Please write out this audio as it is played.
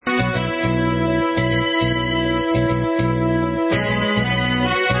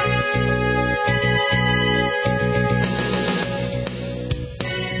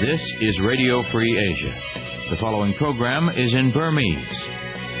is Radio Free Asia. The following program is in Burmese.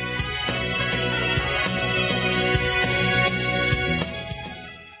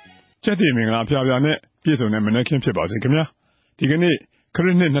 Chati Mingla Pia Net, Piso Namakin Pibas, Kimia. Tigani,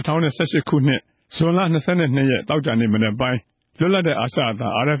 currently in the town of Sashikune, Sola Nasan Naya, Tautani Manabai, Lola de Asada,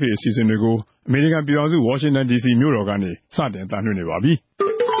 RFA season ago, American Biozu, Washington DC, Murogani, Saturday, Tanuni Wabi.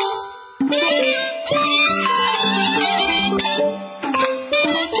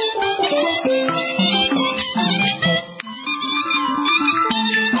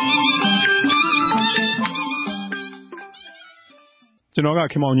 ကျွန်တော်က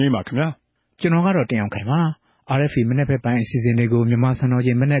ခင်မောင်ကြီးပါခင်ဗျာကျွန်တော်ကတော့တင်အောင်ခိုင်ပါ RFA မနေ့ဖက်ပိုင်းအစီအစဉ်တွေကိုမြန်မာစံတော်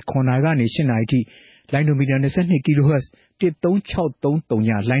ချိန်မနေ့9:00နာရီကနေ10:00နာရီထိလိုင်းဒိုမီတာ22 kHz 13633ည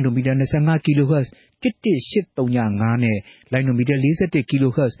လိုင်းဒိုမီတာ25 kHz 11835နဲ့လိုင်းဒိုမီတာ41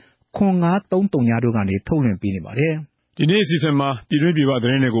 kHz 9533ညတို့ကနေထုတ်လွှင့်ပေးနေပါတယ်ဒီနေ့အစီအစဉ်မှာပြည်တွင်းပြည်ပသ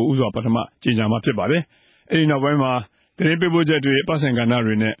တင်းတွေကိုဥစွာပထမကြေညာမှာဖြစ်ပါတယ်အဲဒီနောက်ပိုင်းမှာသတင်းပေးပို့ချက်တွေပတ်စံကဏ္ဍ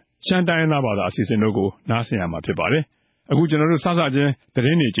တွေနဲ့ရှမ်းတိုင်းသားဘာသာအစီအစဉ်တို့ကိုနားဆင်ရမှာဖြစ်ပါတယ်အခုကျွန်တော်တို့စချင်းသတ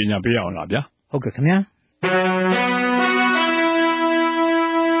င်းတွေကြေညာပေးရအောင်လားဗျာဟုတ်ကဲ့ခင်ဗျာ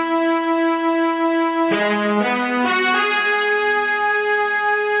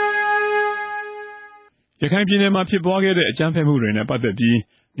ရခိုင်ပြည်နယ်မှာဖြစ်ပွားခဲ့တဲ့အကြမ်းဖက်မှုတွေနဲ့ပတ်သက်ပြီး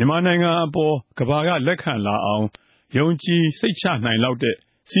မြန်မာနိုင်ငံအပေါ်ကမ္ဘာကလက်ခံလာအောင်ယုံကြည်စိတ်ချနိုင်လောက်တဲ့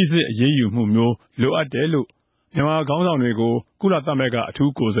စီးစစ်အရေးယူမှုမျိုးလိုအပ်တယ်လို့မြန်မာခေါင်းဆောင်တွေကိုကုလသမဂ္ဂအ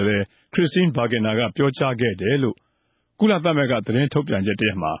ထူးကိုယ်စားလှယ်ခရစ်စတင်းဘာဂင်နာကပြောကြားခဲ့တယ်လို့ကုလသမဂ္ဂသတင်းထုတ်ပြန်ချက်တ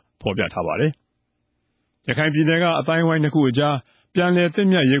ည်းမှာဖော်ပြထားပါတယ်။ရခိုင်ပြည်နယ်ကအတိုင်းဝိုင်းတစ်ခုအကြားပြန်လည်သင့်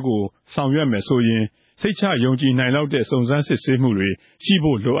မြတ်ရေးကိုဆောင်ရွက်မယ်ဆိုရင်စိတ်ချယုံကြည်နိုင်လောက်တဲ့စုံစမ်းစစ်ဆေးမှုတွေရှိ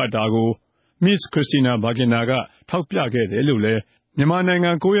ဖို့လိုအပ်တာကို Miss Christina Burgener ကထောက်ပြခဲ့တယ်လို့လည်းမြန်မာနိုင်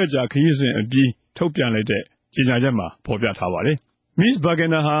ငံ9ရက်ကြာခရီးစဉ်အပြီးထုတ်ပြန်လိုက်တဲ့ကြေညာချက်မှာဖော်ပြထားပါတယ်။ Miss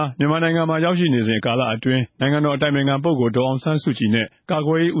Burgener ဟာမြန်မာနိုင်ငံမှာရောက်ရှိနေစဉ်ကာလအတွင်းနိုင်ငံတော်အတိုင်ပင်ခံပုဂ္ဂိုလ်ဒေါ်အောင်ဆန်းစုကြည်နဲ့ကာ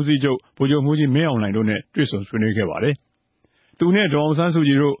ကွယ်ရေးဦးစီးချုပ်ဗိုလ်ချုပ်မှူးကြီးမင်းအောင်လှိုင်တို့နဲ့တွေ့ဆုံဆွေးနွေးခဲ့ပါတယ်။သူနဲ့ဒေါ်အောင်ဆန်းစု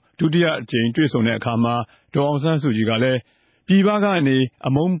ကြည်တို့ဒုတိယအကြိမ်တွေ့ဆုံတဲ့အခါမှာဒေါ်အောင်ဆန်းစုကြည်ကလည်းပြည်ပကနေအ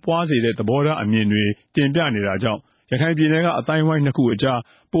မုန်းပွားစေတဲ့သဘောထားအမြင်တွေတင်ပြနေတာကြောင့်ရခိုင်ပြည်နယ်ကအတိုင်းဝိုင်းနှစ်ခုအကြား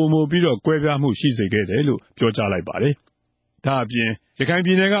ပိုမိုပြီးတော့ကွဲပြားမှုရှိစေခဲ့တယ်လို့ပြောကြားလိုက်ပါတယ်။ဒါအပြင်ရခိုင်ပြ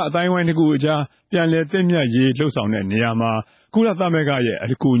ည်နယ်ကအတိုင်းဝိုင်းနှစ်ခုအကြားပြန်လည်သင့်မြတ်ရေးလှုပ်ဆောင်တဲ့နေရာမှာကုလသမဂ္ဂရဲ့အ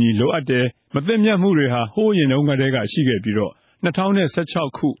ကူအညီလိုအပ်တယ်မသင့်မြတ်မှုတွေဟာဟိုးရင်တုန်းကတည်းကရှိခဲ့ပြီးတော့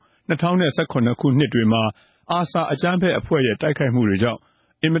2016ခု2018ခုနှစ်တွေမှာအာဆာအကြမ်းဖက်အဖွဲ့ရဲ့တိုက်ခိုက်မှုတွေကြောင့်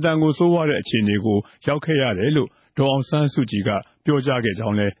အင်မတန်ကိုဆိုးဝါးတဲ့အခြေအနေကိုရောက်ခဲ့ရတယ်လို့ဒေါ်အောင်ဆန်းစုကြည်ကပြောကြားခဲ့ကြော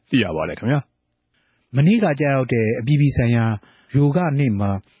င်းလည်းသိရပါတယ်ခင်ဗျာမနေ့ကကြာရောက်တဲ့အပြည်ပြည်ဆိုင်ရာယောဂနေ့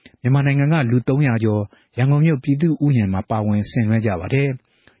မှာမြန်မာနိုင်ငံကလူ300ကျော်ရန်ကုန်မြို့ပြည်သူ့ဥယျာဉ်မှာပါဝင်ဆင်နွှဲကြပါတယ်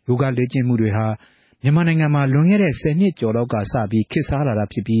ယောဂလေ့ကျင့်မှုတွေဟာမြန်မာနိုင်ငံမှာလွန်ခဲ့တဲ့10နှစ်ကျော်လောက်ကစပြီးခေတ်စားလာတာ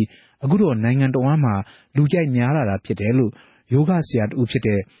ဖြစ်ပြီးအခုတော့နိုင်ငံတော်မှာလူကြိုက်များလာတာဖြစ်တယ်လို့ယောဂဆရာတူဖြစ်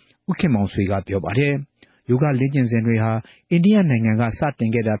တဲ့ဦးခင်မောင်ဆွေကပြောပါတယ်ယောဂလေ့ကျင့်စဉ်တွေဟာအိန္ဒိယနိုင်ငံကစတ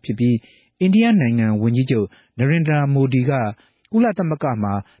င်ခဲ့တာဖြစ်ပြီးအိန္ဒိယနိုင်ငံဝန်ကြီးချုပ်နရင်ဒရာမိုဒီကကုလသမဂ္ဂ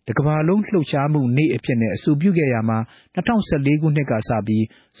မှာတကမ္ဘာလုံးလှုပ်ရှားမှုနေ့အဖြစ်နဲ့အဆိုပြုခဲ့ရမှာ2014ခုနှစ်ကစပြီး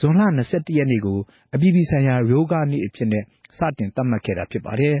ဇွန်လ21ရက်နေ့ကိုအပြည်ပြည်ဆိုင်ရာယောဂနေ့အဖြစ်နဲ့စတင်သတ်မှတ်ခဲ့တာဖြစ်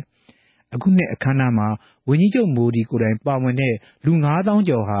ပါတယ်အခုနှစ်အခမ်းအနားမှာဝန်ကြီးချုပ်မိုဒီကိုယ်တိုင်ပါဝင်တဲ့လူ9000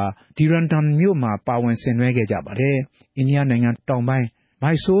ကျော်ဟာဒီရန်ဒန်မြို့မှာပါဝင်ဆင်နွှဲခဲ့ကြပါတယ်အိန္ဒိယနိုင်ငံတောင်ပိုင်း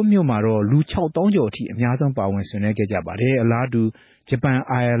မိုက်ဆိုးမြို့မှာတော့လူ6000ကျော်အထိအများဆုံးပါဝင်ဆင်နွှဲခဲ့ကြပါတယ်အလားတူဂျပန်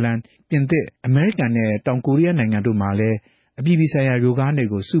အိုင်ယာလန်ပြင်သစ်အမေရိကန်နဲ့တောင်ကိုရီးယားနိုင်ငံတို့မှာလည်းအပြည်ပြည်ဆိုင်ရာယောဂနေ့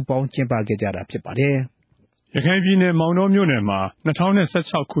ကိုစုပေါင်းကျင်းပခဲ့ကြတာဖြစ်ပါတယ်ရခိုင်ပြည်နယ်မောင်တောမြို့နယ်မှာ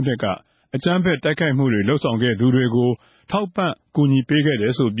2016ခုနှစ်ကအကြမ်းဖက်တိုက်ခိုက်မှုတွေလှုပ်ဆောင်ခဲ့သူတွေကိုထောက်ပံ့ကူညီပေးခဲ့တ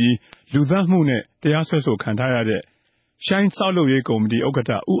ယ်ဆိုပြီးလူသတ်မှုနဲ့တရားစွဲဆိုခံထားရတဲ့ရှိုင်းဆောက်လုပ်ရေးကော်မတီဥက္ကဋ္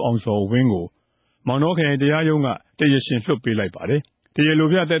ဌဦးအောင်စောဝင်းကိုမောင်တောခရိုင်တရားရုံးကတရားရှင်လွှတ်ပေးလိုက်ပါတယ်။တရားလို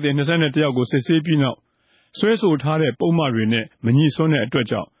ပြသက်သေ21ယောက်ကိုစစ်ဆေးပြီးနောက်ဆွဲဆိုထားတဲ့ပုံမှန်တွေနဲ့မညီစွန်းတဲ့အတွက်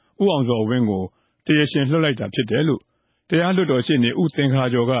ကြောင့်ဦးအောင်စောဝင်းကိုတရားရှင်လွှတ်လိုက်တာဖြစ်တယ်လို့တရားလွှတ်တော်ရှေ့နေဦးသင်္ခါ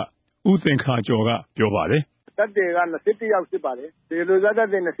ကျော်ကပြောပါတယ်သက်သေက21ယောက်ဖြစ်ပါတယ်ဒီလိုသက်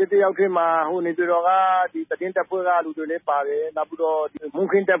သေ21ယောက်ထဲမှာဟိုနေပြည်တော်ကဒီတည်င်းတပ်ဖွဲ့ကလူတွေလည်းပါတယ်နောက်ပြီးတော့မှု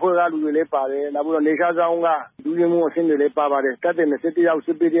ခင်းတပ်ဖွဲ့ကလူတွေလည်းပါတယ်နောက်ပြီးတော့နေရှားဆောင်ကလူရင်းမှုအဆင့်တွေလည်းပါပါတယ်သက်သေ21ယောက်စ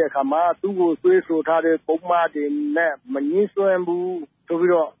စ်ပြီးတဲ့အခါမှာသူ့ကိုဆွေးဆိုထားတဲ့ပုံမှန်တွေနဲ့မငင်းစွမ်းဘူးဆို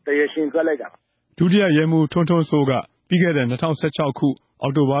ပြီးတော့တရားရှင်ထွက်လိုက်တာဒုတိယရဲမှူးထွန်းထွန်းစိုးကပြီးခဲ့တဲ့2016ခုအော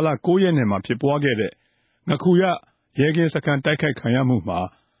က်တိုဘာလ9ရက်နေ့မှာဖြစ်ပွားခဲ့တဲ့ငခုရရဲကင်းစခန်းတိုက်ခိုက်ခံရမှုမှာ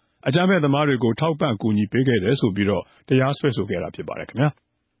အကြမ်းဖက်သမားတွေကိုထောက်ပံ့ကူညီပေးခဲ့တယ်ဆိုပြီးတော့တရားစွဲဆိုခဲ့တာဖြစ်ပါတယ်ခင်ဗျာ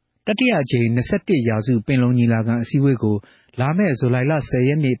တတိယအကြိမ်21ရာစုပင်လုံညီလာခံအစည်းအဝေးကိုလာမယ့်ဇူလိုင်လ10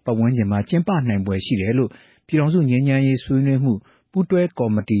ရက်နေ့ပတ်ဝန်းကျင်မှာကျင်းပနိုင်ပွဲရှိတယ်လို့ပြည်ထောင်စုငြိမ်းချမ်းရေးဆွေးနွေးမှုပူးတွဲ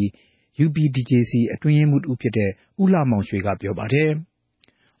ကော်မတီ UPDJC အတွင်းရေးမှူးဦးဖြစ်တဲ့ဦးလှမောင်ရွှေကပြောပါတယ်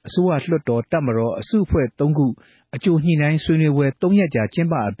။အစိုးရလွှတ်တော်တပ်မတော်အစုအဖွဲ့3ခုအကြိုညှိနှိုင်းဆွေးနွေးပွဲ3ရက်ကြာကျ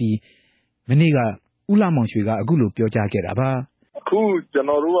င်းပအပြီးမနေ့ကဦးလှမောင်ရွှေကအခုလိုပြောကြားခဲ့တာပါ။အခုကျွန်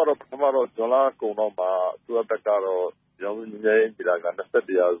တော်တို့ကတော့ပထမတော့ဇွန်လကုန်တော့မှာအစိုးရတပ်ကတော့ရောင်းရင်းကြီးလာက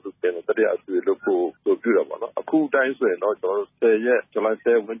21ရာစုပင်တရအဆွေလို့ပို့ပြတာပေါ့နော်အခုတိုင်းဆိုရင်တော့ကျွန်တော်တို့10ရက်ဇူလိုင်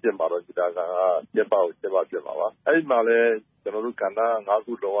10ဝန်းကျင်မှာတော့ဒီကကျင်းပပြင်ပါပါအဲ့ဒီမှာလဲကျွန်တော်တို့ကဏ္ဍ9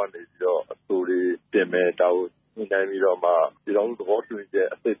ခုလုံးကနေပြီးတော့အစိုးရပြင်မဲ့တာကိုညှိနှိုင်းပြီးတော့မှဒီတော့သ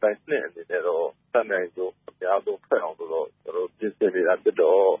ဘောတူညီချက်အစိတ်ပိုင်းနှစ်အနေနဲ့တော့တတ်နိုင်ဆုံးအများဆုံးဖက်အောင်တော့ကျွန်တော်ပြင်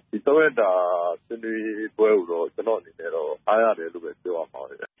ဆင်နေတာဖြစ်တော့ဒီတော့တာစနေပွဲကိုတော့ကျွန်တော်အနေနဲ့တော့အားရတယ်လို့ပဲပြောရမှာပါ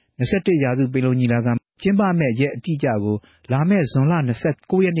21ရာစုပင်လုံညီလာခံကျင်းပမဲ့ရက်အတိအကျကိုလာမဲ့ဇွန်လ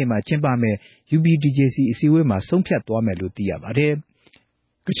29ရက်နေ့မှာကျင်းပမဲ့ UPDJC အစည်းအဝေးမှာဆုံးဖြတ်သွားမယ်လို့သိရပါတယ်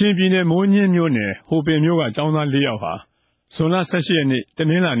။ကချင်ပြည်နယ်မိုးညင်းမြို့နယ်ဟိုပင်မြို့ကကျောင်းသား4ယောက်ဟာဇွန်လ18ရက်နေ့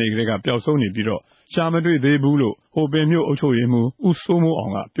တနင်္လာနေ့ကလေးကပျောက်ဆုံးနေပြီးတော့ရှာမတွေ့သေးဘူးလို့ဟိုပင်မြို့အုပ်ချုပ်ရေးမှူးဦးစိုးမိုး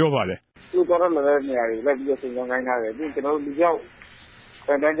အောင်ကပြောပါတယ်။သူတော်လည်းနေရာတွေလက်ပြီးစဉ်းစားခိုင်းထားတယ်ပြီးကျွန်တော်တို့လူကြောက်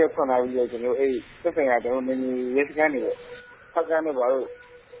တန်တန်းချက်ဖွင့်လာပြီးတော့ကျွန်တော်အဲ့သက်ဆိုင်ရာကျွန်တော်နေရေးစကန်နေတယ်ဖက်ကန်း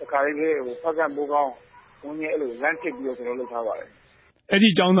တွေပါလို့အခါလေးဖက်ကန်းမိုးကောင်းဝင်းရဲ့အဲ့လိုလမ်းထစ်ပြီးတော့ကျွန်တော်လုပ်ထားပါတယ်အဲ့ဒီ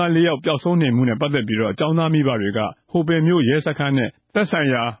ကျောင်းသား4ယောက်ပျောက်ဆုံးနေမှုနဲ့ပတ်သက်ပြီးတော့ကျောင်းသားမိဘတွေကဟိုပင်မြို့ရဲစခန်းနဲ့သက်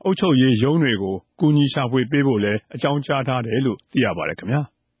ဆိုင်ရာအုပ်ချုပ်ရေးရုံးတွေကိုကူညီရှာဖွေပေးဖို့လဲအကြောင်းကြားထားတယ်လို့သိရပါတယ်ခင်ဗျာ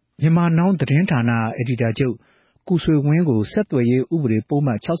မြန်မာနောင်သတင်းဌာနအယ်ဒီတာချုပ်ကုဆွေဝင်းကိုဆက်သွယ်ရေးဥပဒေပုံ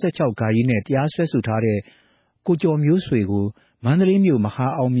မှန်66ဂါရီနဲ့တရားစွဲဆိုထားတဲ့ကိုကျော်မျိုးဆွေကိုမန္တလေးမြို့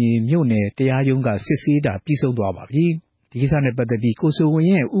မဟာအောင်မြေမြို့နယ်တရားရုံးကစစ်ဆေးတာပြီးဆုံးသွားပါပြီဒီကိစ္စနဲ့ပတ်သက်ပြီးကိုဆွေဝ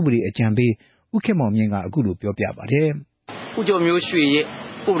င်းရဲ့ဥပဒေအကြံပေးဦးခင်မောင်မြင့်ကအခုလိုပြောပြပါတယ်ကိုကျော်မျိုးဆွေရဲ့ဥ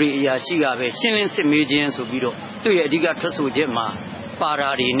ပဒေအရာရှိကပဲရှင်းလင်းစစ်မေးခြင်းဆိုပြီးတော့သူ့ရဲ့အဓိကထွက်ဆိုချက်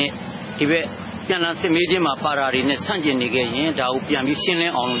မှာပါရာတွေနဲ့ဒီဘက်ပြန်လည်စစ်မေးခြင်းမှာပါရာတွေနဲ့ဆန့်ကျင်နေခဲ့ရင်ဒါကိုပြန်ပြီးရှင်းလ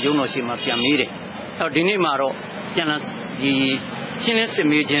င်းအောင်လို့ရုံးတော်ရှိမှပြန်မေးတယ်အဲ့တော့ဒီနေ့မှာတော့ပြန်လည်ဒီရှင်းလင်း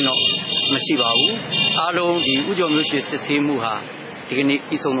စစ်မေးခြင်းတော့မရှိပါဘူးအားလုံးဒီဦးကျော်မျိုးဆွေစစ်ဆေးမှုဟာဒီက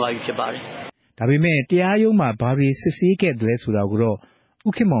နေ့ပြီးဆုံးသွားပြီဖြစ်ပါတယ်ဒါပေမဲ့တရားရုံးမှာဘာတွေစစ်ဆေးခဲ့တယ်ဆိုတာကိုတော့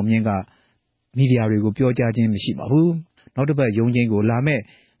ဦးခင်မောင်မြင့်ကမီဒီယာတွေကိုပြောကြားခြင်းမရှိပါဘူးနောက်တစ်ပတ်ရုံးချင်းကိုလာမဲ့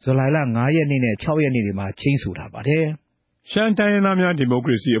ဇူလိုင်လ9ရက်နေ့နဲ့6ရက်နေ့တွေမှာချိန်ဆထားပါတယ်ရှမ်းတိုင်းရင်းသားများဒီမိုက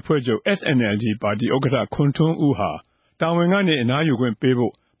ရေစီအဖွဲ့ချုပ် SNLD ပါတီဥက္ကဋ္ဌခွန်ထွန်းဦးဟာတာဝန်ကနေအနားယူခွင့်ပေးဖို့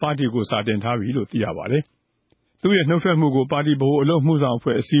ပါတီကိုစာတင်ထားပြီလို့သိရပါတယ်သူရဲ့နှုတ်ထွက်မှုကိုပါတီဗဟိုအလုပ်မှုဆောင်အ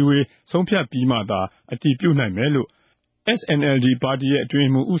ဖွဲ့အစည်းအဝေးဆုံးဖြတ်ပြီးမှသာအတည်ပြုနိုင်မယ်လို့ SNLD ပါတီရဲ့အတွ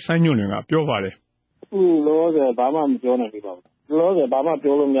င်းမှုဦးဆိုင်းညွန့်လွင်ကပြောပါတယ်အခုလောဆယ်ဘာမှမပြောနိုင်သေးပါဘူးလောဆယ်ဘာမှ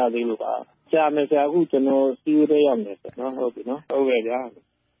ပြောလို့မရသေးလို့ပါကြာမယ်ဆရာအခုကျွန်တော်စီးရဲရမယ်နော်ဟုတ်ပြီနော်ဟုတ်ကဲ့ဗျာ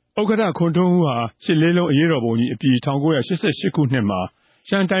ဥက္ကဋ္ဌခွန်ထွန်းဦးဟာရှစ်လေးလုံးအရေးတော်ပုံကြီးအပြီး1988ခုနှစ်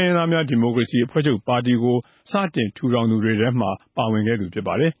မှာရှမ်းတိုင်းရင်းသားများဒီမိုကရေစီအဖွဲ့ချုပ်ပါတီကိုစတင်ထူထောင်သူတွေထဲမှာပါဝင်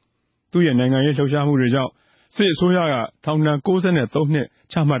ခဲ့သူဖြစ်ပါတယ်သူရဲ့နိုင်ငံရေးလှုပ်ရှားမှုတွေကြောင့်စစ်အစိုးရကထောင်ဒဏ်63နှစ်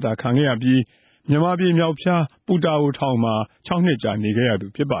ချမှတ်တာခံခဲ့ရပြီးမြန်မာပြည်မြောက်ဖျားပူတာအိုထောင်မှာ6နှစ်ကြာနေခဲ့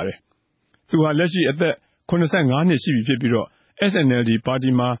ရသူဖြစ်ပါတယ်သူဟာလက်ရှိအသက်85နှစ်ရှိပြီဖြစ်ပြီးတော့ SNLD ပါ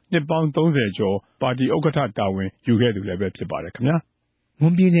တီမှာနှစ်ပေါင်း30ကျော်ပါတီဥက္ကဋ္ဌတာဝန်ယူခဲ့သူလည်းပဲဖြစ်ပါတယ်ခင်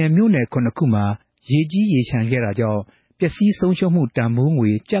ဗျာမွန်ပြည်နယ်မြို့နယ်9ခုမှာရေကြီးရေရှမ်းခဲ့တာကြောင့်ပျက်စီးဆုံးရှုံးမှုတန်ဖိုး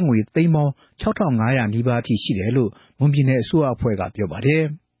ငွေကျပ်ငွေသိန်းပေါင်း6500နီးပါးအထိရှိတယ်လို့မွန်ပြည်နယ်အစိုးရအဖွဲ့ကပြောပါ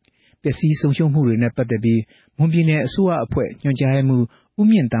တယ်ပျက်စီးဆုံးရှုံးမှုတွေနဲ့ပတ်သက်ပြီးမွန်ပြည်နယ်အစိုးရအဖွဲ့ညွှန်ကြားရေးမှူးဦး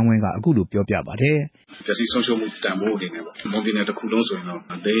မြင့်တန်းဝင်းကအခုလိုပြောပြပါတယ်ပျက်စီးဆုံးရှုံးမှုတန်ဖိုးအနေနဲ့ပေါ့မွန်ပြည်နယ်တစ်ခုလုံးဆိုရင်တော့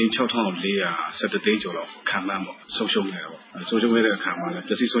6417သိန်းကျော်လောက်ခံမှန်းပေါ့ဆုံးရှုံးနေတာပေါ့ဆုံးရှုံးခဲ့တဲ့အခါမှာလည်း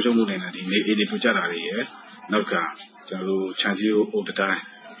ပျက်စီးဆုံးရှုံးမှုအနေနဲ့ဒီနေအိမ်တွေပြကြတာတွေရယ်နောက်ကကျွန်တော်တို့ခြံစည်းအုပ်တိုင်း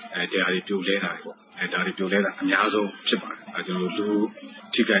တရားတွေပြိုလဲတာတွေပေါ့ဒါတွေပြိုလဲတာအများဆုံးဖြစ်ပါတယ်ကျွန်တော်တို့လူ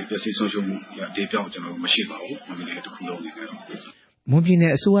ထိခိုက်ပျက်စီးဆုံးရှုံးမှုဒီပြောင်းကျွန်တော်တို့မရှိပါဘူးမွန်ပြည်နယ်တစ်ခုလုံးအနေနဲ့တော့မွန်ပြည်န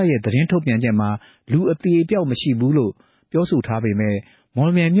ယ်အစိုးရရဲ့သတင်းထုတ်ပြန်ချက်မှာလူအသေးအပြောက်မရှိဘူးလို့ပြောဆိုထားပေမဲ့မော်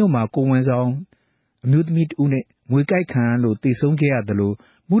လမြိုင်မြို့မှာကိုဝန်ဆောင်အမျိုးသမီးတဦးနဲ့ငွေကိုက်ခံလို့တေဆုံးခဲ့ရ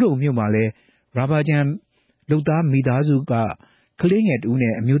တယ်လို့မုဒုံမြို့မှာလည်းရာဘာဂျန်လူသားမိသားစုကကလေးငယ်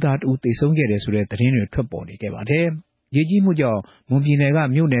တဦးနဲ့အမျိုးသားတဦးတေဆုံးခဲ့တယ်ဆိုတဲ့သတင်းတွေထွက်ပေါ်နေခဲ့ပါတယ်ရေကြီးမှုကြောင့်မွန်ပြည်နယ်က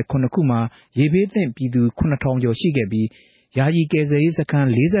မြို့နယ်9ခုမှာရေဘေးသင့်ပြည်သူ9000ကျော်ရှိခဲ့ပြီးယာယီကယ်ဆယ်ရေးစခန်း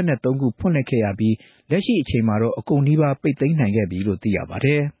43ခုဖွင့်လှစ်ခဲ့ရပြီးလက်ရှိအချိန်မှာတော့အကုန်နီးပါးပိတ်သိမ်းနိုင်ခဲ့ပြီလို့သိရပါ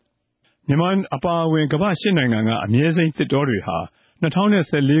တယ်မြန်မာအပါအဝင်ကမ္ဘာ8နိုင်ငံကအမြဲစိမ်းသစ်တောတွေဟာ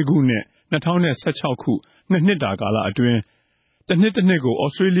2014ခုနဲ့2016ခုနှစ်တာကာလအတွင်းတစ်နှစ်ကိုဩ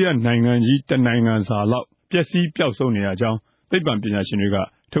စတြေးလျနိုင်ငံကြီးတနိုင်ငံစာလောက်ပျက်စီးပျောက်ဆုံးနေရကြောင်းသိပ္ပံပညာရှင်တွေ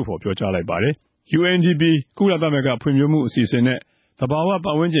ကထုတ်ဖော်ပြောကြားလိုက်ပါတယ်။ UNDP ကုလသမဂ္ဂဖွံ့ဖြိုးမှုအစီအစဉ်နဲ့သဘာဝ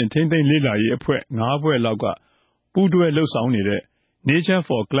ပတ်ဝန်းကျင်ထိန်းသိမ်းလေ့လာရေးအဖွဲ့9ဖွဲ့လောက်ကပူးတွဲလှုပ်ဆောင်နေတဲ့ Nature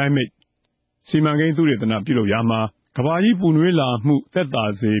for Climate စီမံကိန်းသုတေသနပြုလုပ်ရာမှာကမ္ဘာကြီးပူနွေးလာမှုသက်သာ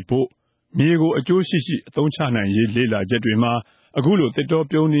စေဖို့ မြေကိုအကျိုးရှိရှိအသုံးချနိုင်ရေးလေ့လာချက်တွေမှာအခုလိုသစ်တော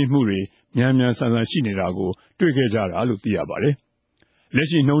ပြုန်းတီးမှုတွေမြန်မြန်ဆန်ဆန်ရှိနေတာကိုတွေ့ခဲ့ကြတာလို့သိရပါတယ်။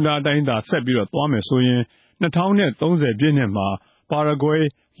လက်ရှိနှုန်းထားအတိုင်းသာဆက်ပြီးတော့သွားမယ်ဆိုရင်2030ပြည့်နှစ်မှာပါရာဂွေး၊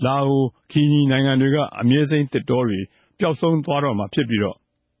လာအို၊ခီနီနိုင်ငံတွေကအမြဲစိမ်းသစ်တောတွေပျောက်ဆုံးသွားတော့မှာဖြစ်ပြီးတော့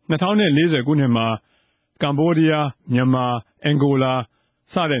2040ခုနှစ်မှာကမ္ဘောဒီးယား၊မြန်မာ၊အန်ဂိုလာ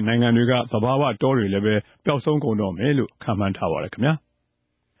စတဲ့နိုင်ငံတွေကသဘာဝတောတွေလည်းပဲပျောက်ဆုံးကုန်တော့မယ်လို့ခန့်မှန်းထားပါတယ်ခင်ဗျာ။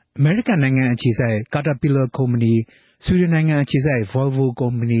အမေရိကန်နိုင်ငံအခြေစိုက် Caterpillar ကုမ္ပဏီ၊ဆွီဒင်နိုင်ငံအခြေစိုက် Volvo ကု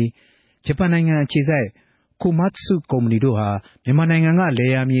မ္ပဏီ၊ဂျပန်နိုင်ငံအခြေစိုက် Komatsu ကုမ္ပဏီတို့ဟာမြန်မာနိုင်ငံကလယ်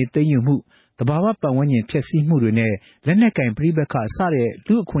ယာမြေသိမ်းယူမှု၊သဘာဝပတ်ဝန်းကျင်ဖျက်ဆီးမှုတွေနဲ့လက်နက်ကိုင်ပဋိပက္ခစ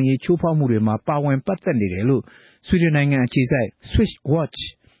တဲ့လူ့အခွင့်အရေးချိုးဖောက်မှုတွေမှာပါဝင်ပတ်သက်နေတယ်လို့ဆွီဒင်နိုင်ငံအခြေစိုက် Swedwatch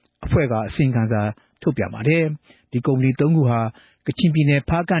အဖွဲ့ကအစီရင်ခံစာထုတ်ပြန်ပါတယ်။ဒီကုမ္ပဏီ၃ခုဟာကချင်ပြည်နယ်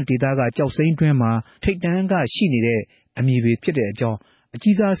ဖားကန့်ဒေသကကျောက်စိမ်းတွင်းမှာထိပ်တန်းကရှိနေတဲ့အမည်တွေဖြစ်တဲ့အကြောင်းအ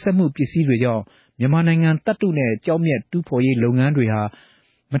ကြီးစားစက်မှုပစ္စည်းတွေကြောင့်မြန်မာနိုင်ငံသတ္တုနဲ့ကျောက်မျက်တူးဖော်ရေးလုပ်ငန်းတွေဟာ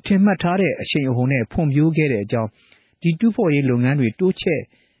မထင်မှတ်ထားတဲ့အရှိန်အဟုန်နဲ့ဖွံ့ဖြိုးခဲ့တဲ့အကြောင်းဒီတူးဖော်ရေးလုပ်ငန်းတွေတိုးချဲ့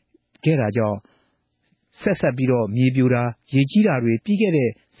ခဲ့တာကြောင့်ဆက်ပြီးတော့မြေပြိုတာရေကြီးတာတွေပြီးခဲ့တဲ့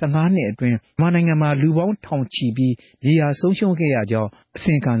15နှစ်အတွင်းမြန်မာနိုင်ငံမှာလူပေါင်းထောင်ချီပြီးမြေယာဆုံးရှုံးခဲ့ရကြောင်းအ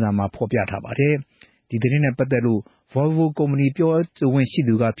စီရင်ခံစာမှာဖော်ပြထားပါတယ်။ဒီသတင်းနဲ့ပတ်သက်လို့ Volvo ကုမ္ပဏီပြောဆိုခွင့်ရှိ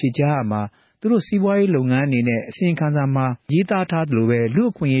သူကဖြေကြားရမှာသူတို့စီးပွားရေးလုပ်ငန်းအနေနဲ့အစီရင်ခံစာမှာရေးသားထားသလိုပဲ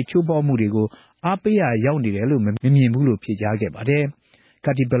လူ့အခွင့်အရေးချိုးဖောက်မှုတွေကိုအားပေးရရောက်နေတယ်လို့မမြင်ဘူးလို့ဖြေကြားခဲ့ပါတယ်။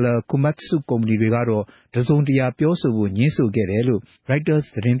 Caterpillar Komatsu ကုမ္ပဏီတွေကတော့တစုံတရာပြောဆိုဖို့ငြင်းဆိုခဲ့တယ်လို့ Reuters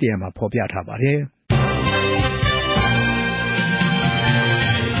သတင်းတရမှာဖော်ပြထားပါတယ်။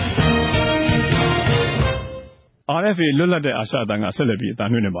 RFA လွတ်လပ်တဲ့အာရှအသံကဆက်လက်ပြီး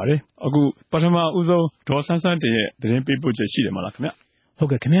အသံလွှင့်နေပါတယ်။အခုပထမဦးဆုံးဒေါ်ဆန်းဆန်းတင်ရဲ့သတင်းပေးပို့ချက်ရှိတယ်မလားခင်ဗျ။ဟုတ်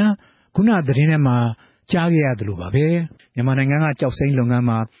ကဲ့ခင်ဗျာ။ခုနသတင်းထဲမှာကြားခဲ့ရသလိုပါပဲ။မြန်မာနိုင်ငံကကျောက်စိမ်းလုပ်င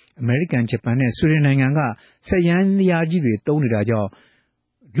န်းမှာအမေရိကန်ဂျပန်နဲ့ဆွီဒင်နိုင်ငံကစက်ယန္တရားကြီးတွေတုံးနေတာကြောင့်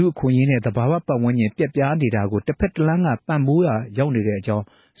လူအခွင့်အရေးနဲ့သဘာဝပတ်ဝန်းကျင်ပြက်ပြားနေတာကိုတစ်ဖက်တစ်လမ်းကပံ့ပိုးရာရောက်နေတဲ့အကြောင်း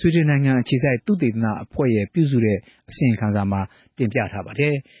ဆွီဒင်နိုင်ငံအခြေစိုက်သုတေသနအဖွဲ့ရဲ့ပြုစုတဲ့အစီရင်ခံစာမှာတင်ပြထားပါတ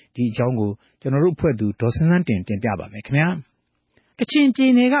ယ်။ဒီအကြောင်းကိုကျွန်တော်တို့အဖွဲ့သူဒေါ်ဆန်းဆန်းတင်ပြပါမယ်ခင်ဗျာ။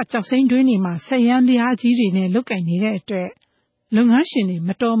ကချင်ပြည်နယ်ကကျောက်စိမ်းတွင်းတွေမှာစက်ယန္တရားကြီးတွေနဲ့လုပ်ကိုင်နေတဲ့အတွက်လုပ်ငန်းရှင်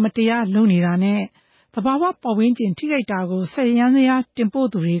တွေမတော်မတရားလုပ်နေတာနဲ့သဘာဝပတ်ဝန်းကျင်ထိခိုက်တာကိုစက်ယန္တရားတင်ပို့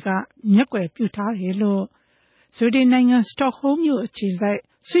သူတွေကမျက်ကွယ်ပြုထားတယ်လို့ဆွီဒင်နိုင်ငံစတော့ဟုမ်းမြို့အခြေစိုက်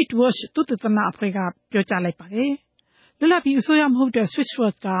Swedwatch သုတေသနအဖွဲ့ကပြောကြားလိုက်ပါတယ်။လွတ်လပ်ပြီးအစိုးရမဟုတ်တဲ့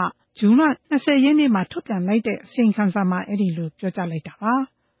Swedwatch ကဇွန်လ20ရက်နေ့မှာထုတ်ပြန်လိုက်တဲ့အစီရင်ခံစာမှာအဲ့ဒီလိုပြောကြားလိုက်တာပါ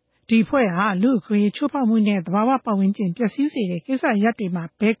။ဒီအဖွဲ့ဟာလူ့အခွင့်အရေးချိုးဖောက်မှုနဲ့သဘာဝပတ်ဝန်းကျင်ပျက်စီးစေတဲ့ကိစ္စရပ်တွေ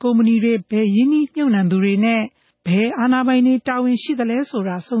မှာဘယ်ကုမ္ပဏီတွေဘယ်ရင်းနှီးမြှုပ်နှံသူတွေနဲ့ဘယ်အာဏာပိုင်တွေတာဝန်ရှိသလဲ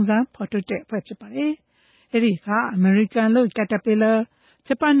ဆိုတာစုံစမ်းဖော်ထုတ်တဲ့အဖွဲ့ဖြစ်ပါတယ်။အဲ့ဒီကအမေရိကန်လို့ Caterpillar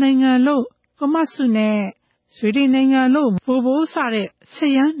ဂျပန်နိုင်ငံလို့ Komatsu နဲ့ဆွီဒင်နိုင်ငံလို့ Volvo စတဲ့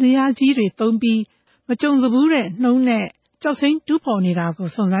စက်ယန္တရားကြီးတွေသုံးပြီးမကြုံစဘူးတဲ့နှုန်းနဲ့ကျောက်စိမ်းတူးဖော်နေတာ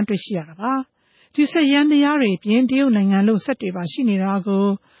ကိုစုံစမ်းတွေ့ရှိရတာပါ။ဒီစက်ယန္တရားတွေပြင်တရုတ်နိုင်ငံလို့စက်တွေပါရှိနေတာ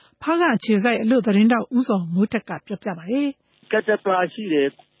ကိုဖားကအခြေစိုက်အလို့သတင်းတောက်ဦးစောမိုးထက်ကပြောပြပါတယ်။ Caterpillar ရှိတယ်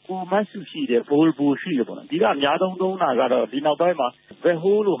Komatsu ရှိတယ် Volvo ရှိတယ်ပေါ့နော်ဒီကအများဆုံးသုံးတာကတော့ဒီနောက်ပိုင်းမှာ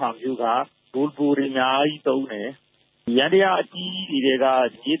Veho လိုဟာမျိုးက Volvo တွေအများကြီးသုံးတယ်ယန္တရားအကြီးတွေ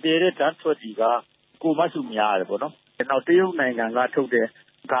ကရေတဲတဲ့ဓာတ်ထွက်တွေက Komatsu များတယ်ပေါ့နော်နောက်တရုတ်နိုင်ငံကထုတ်တဲ့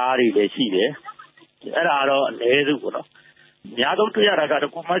ကားတွေလည်းရှိတယ်အဲ့ဒါတော့အနည်းစုပေါ့နော်အများဆုံးတွေ့ရတာ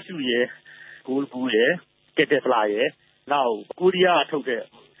ကတော့ Komatsu ရယ် Volvo ရယ် Caterpillar ရယ်နောက်ကိုရီးယားထုတ်တဲ့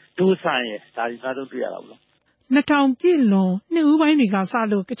Doosan ရယ်ဒါတွေအများဆုံးတွေ့ရတာပေါ့2000ပြည့်လွန်နှစ်ဦးပိုင်းတွေကစ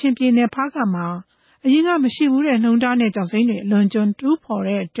လို့ကချင်ပြည်နယ်ဖားကမှာအရင်ကမရှိဘူးတဲ့နှုံသားနဲ့ကျောက်စိမ်းတွေအလွန်ကျွံတူးဖော်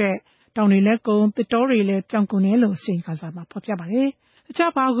တဲ့အတွက်တောင်တွေလည်းကုန်သစ်တောတွေလည်းပြောင်းကုန်တယ်လို့အစီရင်ခံစာမှာဖော်ပြပါတယ်။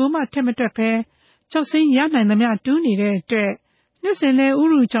အခြားဘာကိုမှထက်မတွက်ပဲကျောက်စိမ်းရနိုင်သမျှတူးနေတဲ့အတွက်နှစ်စဉ်လဲဥ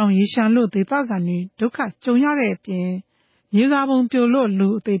ရုချောင်းရေရှာလို့ဒေသခံတွေဒုက္ခကြုံရတဲ့အပြင်မြေစာပုံပြိုလို့လူ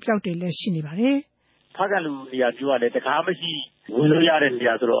အသေးပြောက်တွေလည်းရှိနေပါတယ်။ဖားကလူနေရာကျိုးရတယ်တကားမရှိဝင်လို့ရတဲ့နေ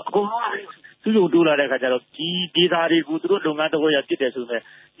ရာဆိုတော့အကုန်လုံးသူ့လိုတိုးလာတဲ့အခါကျတော့ဒီဒေသတွေကိုသူတို့လုပ်ငန်းတော်ရဖြစ်တယ်ဆို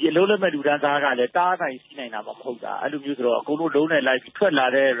ရင်ဒီအလုံးလက်မဲ့လူဒန်းသားကလည်းတားနိုင်စီးနိုင်တာမဟုတ်တာအဲ့လိုမျိုးဆိုတော့အကုန်လုံးလုံးနဲ့လိုက်ပြီးထွက်လာ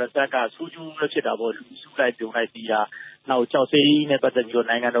တဲ့ result ကစူးကျူးပဲဖြစ်တာပေါ့လူစုလိုက်ပြုံလိုက်ပြီးတာနောက်ကြောက်စိမ်းနဲ့ပတ်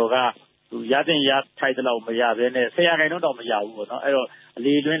သက်ပြီးတော့နိုင်ငံတော်ကရတဲ့ရထိုက်တဲ့လောက်မရဘဲနဲ့10%တော့မရဘူးပေါ့နော်အဲ့တော့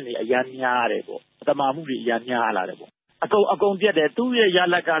အလေးလွင်းနေအများများတယ်ပေါ့အတမာမှုတွေအများများလာတယ်ပေါ့အကုန်ပြတ်တယ်သူ့ရဲ့ရ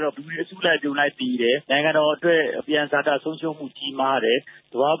လတ်ကတော့လူတွေအစုလိုက်ပြုံလိုက်ပြီးတယ်နိုင်ငံတော်အတွက်ပြန်စားတာဆုံးရှုံးမှုကြီးမားတယ်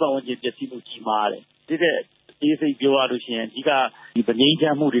သဘာဝပတ်ဝန်းကျင်ပျက်စီးမှုကြီးမားတယ်ဒီတဲ့အသေးစိတ်ပြောရလို့ရှိရင်ဒီကဒီပငိမ့်ချ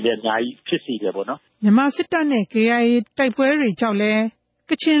မှုတွေလည်းအများကြီးဖြစ်စီတယ်ပေါ့နော်မြန်မာစစ်တပ်နဲ့ KIA တိုက်ပွဲတွေကြောင့်လဲ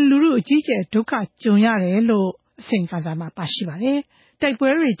ကချင်လူထုအကြီးကျယ်ဒုက္ခကြုံရတယ်လို့အစီရင်ခံစာမှာပါရှိပါတယ် တိုက်ပွဲ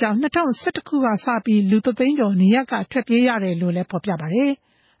တွေကြောင့်2011ခုကစပြီးလူ3သိန်းကျော်နေရပ်ကထွက်ပြေးရတယ်လို့လည်းဖော်ပြပါတယ်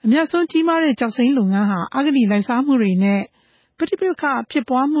။အများဆုံးကြီးမားတဲ့ကျောက်စိမ်းလုပ်ငန်းဟာအဂတိလိုက်စားမှုတွေနဲ့ပဋိပက္ခဖြစ်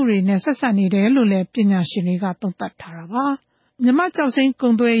ပွားမှုတွေနဲ့ဆက်စပ်နေတယ်လို့လည်းပညာရှင်တွေကသုံးသပ်ထားတာပါ။မြန်မာကျောက်စိ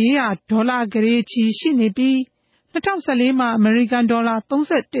မ်းကုန်သွယ်ရေးဟာဒေါ်လာဂရေချီရှိနေပြီး2014မှာအမေရိကန်ဒေါ်လာ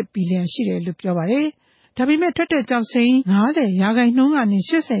31ဘီလီယံရှိတယ်လို့ပြောပါတယ်။ဒါပေမဲ့ထွက်တဲ့ကျောက်စိမ်း90%ကနေ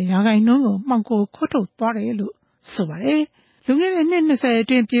80%ကိုမှောင်ခိုခိုးထုတ်သွားတယ်လို့ဆိုပါတယ်။လူငယ်တဲ့နှစ်20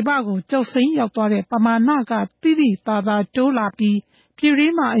အတွင်းပြည်ပကိုကျောက်စိမ်းရောက်သွားတဲ့ပမာဏကတိတိသာသာတိုးလာပြီးပြည်တွ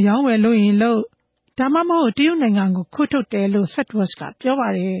င်းမှာအယောင်းဝယ်လို့ရင်လို့ဒါမှမဟုတ်တရုတ်နိုင်ငံကိုခိုးထုတ်တယ်လို့ Swedwatch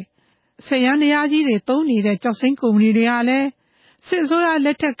ကပြောပါတယ်။ဆက်ရန်တရားကြီးတွေသုံးနေတဲ့ကျောက်စိမ်းကုမ္ပဏီတွေကလည်းစစ်အစိုးရလ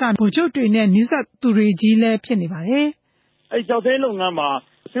က်ထက်ကဗိုလ်ချုပ်တွေနဲ့နှိစက်သူတွေကြီးလည်းဖြစ်နေပါတယ်။ကျောက်စိမ်းလုပ်ငန်းမှာ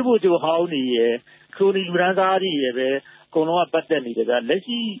စစ်ဗိုလ်ချုပ်ဟောင်းတွေရယ်ခရိုနီလူဒန်းစားတွေရယ်ပဲအကုန်လုံးကပတ်သက်နေတယ်ဗျ။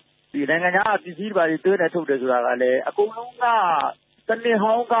လက်ရှိဒီနိုင်ငံခြားပစ္စည်းတွေတွဲနေထုတ်တယ်ဆိုတာကလည်းအကုန်လုံးကတ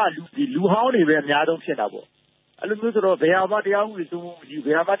နစ်ဟောင်းကလူဟောင်းတွေပဲအများဆုံးဖြစ်တာပေါ့။အဲ့လိုမျိုးဆိုတော့ဘယ်ဟာမှတရားဥပဒေစိုးမိုးမရှိဘူး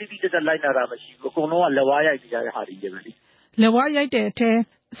ဘယ်ဟာမှတိတိကျကျလိုက်နာတာမရှိဘူးအကုန်လုံးကလက်ဝါးရိုက်နေကြတဲ့ဟာတွေပဲလေ။လက်ဝါးရိုက်တဲ့အထက်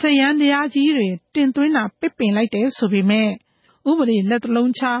ဆက်ရန်တရားကြီးတွေတင်သွင်းတာပစ်ပင်လိုက်တယ်ဆိုပေမဲ့ဥပဒေလက်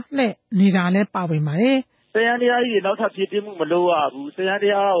တလုံးချလှည့်နေတာလည်းပါဝင်ပါတယ်။ဆက်ရန်တရားကြီးတွေနောက်ထပ်ဖြစ်ပြမှုမလုပ်ရဘူး။ဆက်ရန်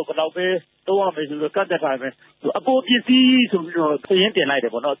တရားကိုဘယ်တော့ပဲသုံးရမယ်ဆိုတော့ကတ်တက်တာပဲ။အပေါ်ပစ္စည်းဆိုပြီးတော့စရင်တင်လိုက်တယ်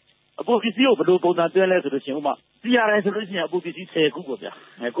ပေါ့နော်။အပေါ်ပစ္စည်းကိုဘယ်လိုပုံစံသွင်းလဲဆိုလို့ရှိရင်ဥပမာစီးရတယ်ဆိုလို့ရှိရင်အပေါ်ပစ္စည်း10ခုပေါ့ဗျာ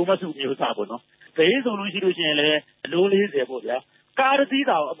။ကိုမစုမျိုးစားပေါ့နော်။ဘေးဆိုလို့ရှိရင်လည်းအလို40ပေါ့ဗျာ။ကားတစ်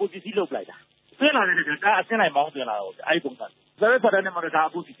စီးတောင်အပေါ်ပစ္စည်းလုပ်လိုက်တာ။သွင်းလာတဲ့ကားအစင်းလိုက်မောင်းသွင်းလာတော့အဲ့ဒီပုံစံ။ဒါပေမဲ့ဖတ်တဲ့နေမှာဒါ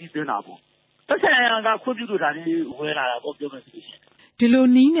အပေါ်ပစ္စည်းသွင်းတာပေါ့။သက်ဆိုင်ရာကခွင့်ပြုလို့ဒါလေးဝင်လာတာပေါ့ပြောမယ်ဆိုလို့ရှိရင်ဒီလို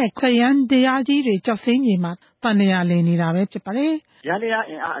နီးနဲ့ဆက်ရန်တရားကြီးတွေကြောက်စင်းကြီးမှာတန်ရာလည်နေတာပဲဖြစ်ပါတယ်။ရန်တ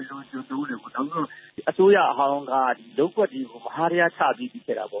ရားအင်အားအလွန်ကျွံတိုးတယ်ပေါ့။နောက်ပြီးအစိုးရအဟောင်းကဒီလုပ်ကွက်တွေကိုမဟာတရားချပြီး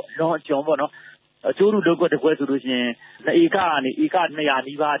ခဲ့တာပေါ့။လွန်အကျွံပေါ့နော်။အကျိုးလူလုပ်ကွက်တစ်ခွက်ဆိုလို့ရှိရင်ဧကကနေဧက200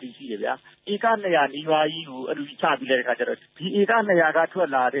နီးပါးအထိရှိတယ်ဗျာ။ဧက200နီးပါးကြီးကိုအဲ့လိုချပြီးလိုက်တဲ့ခါကျတော့ဒီဧက200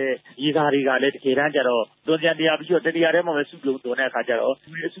ကထွက်လာတဲ့ရေကာတွေကလည်းတကယ်တမ်းကျတော့သွန်ပြန်တရားပြီးတော့တရားထဲမှာပဲစုပြုံသွန်တဲ့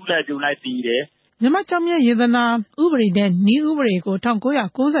အခါကျတော့ဒီအစုလိုက်ပြုံလိုက်ပြီးတယ်မြန်မာကျောက်မျက်ရေသနာဥပဒေနဲ့ဤဥပဒေကို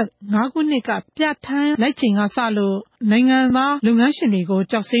1995ခုနှစ်ကပြဋ္ဌာန်းလိုက်ချိန်ကစလို့နိုင်ငံသားလုပ်ငန်းရှင်တွေကို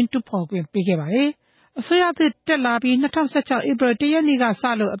ကျောက်စိမ်းတူးဖော်ခွင့်ပေးခဲ့ပါတယ်။အစိုးရသစ်တက်လာပြီး2016ဧပြီ1ရက်နေ့ကစ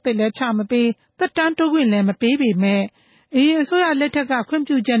လို့အသစ်လည်းချမပေးသက်တမ်းတိုးခွင့်လည်းမပေးပေမဲ့အစိုးရလက်ထက်ကခွ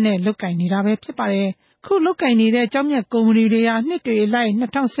င့်ပြုချက်နဲ့လုပ်ကင်နေတာပဲဖြစ်ပါတယ်။ခုလုပ်ကင်နေတဲ့ကျောက်မျက်ကုမ္ပဏီတွေဟာနှစ်တွေလိုက်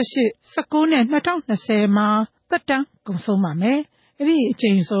2018 19နဲ့2020မှာသက်တမ်းကုန်ဆုံးပါမယ်။အဲ့ဒီအ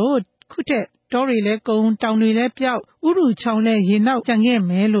ချိန်ဆိုခုထက်တောတွေလည်းကုန်တောင်တွေလည်းပြောက်ဥရုချောင်းလည်းရေနောက်ကျန်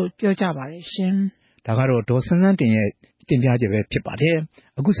ခဲ့မယ်လို့ပြောကြပါတယ်ရှင်။ဒါကတော့ဒေါ်စန်းစန်းတင်ရဲ့တင်ပြချက်ပဲဖြစ်ပါတယ်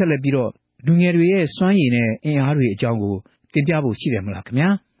။အခုဆက်လက်ပြီးတော့လူငယ်တွေရဲ့စွမ်းရည်နဲ့အင်အားတွေအကြောင်းကိုတင်ပြဖို့ရှိတယ်မလားခင်ဗျာ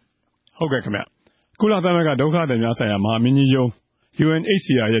။ဟုတ်ကဲ့ခင်ဗျ။ကုလသမဂ္ဂဒုက္ခသည်များဆိုင်ရာမဟာမင်းကြီးရုံး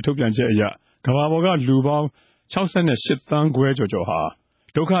UNHCR ရဲ့ထုတ်ပြန်ချက်အရကမ္ဘာပေါ်ကလူပေါင်း68သန်းခွဲကျော်ဟာ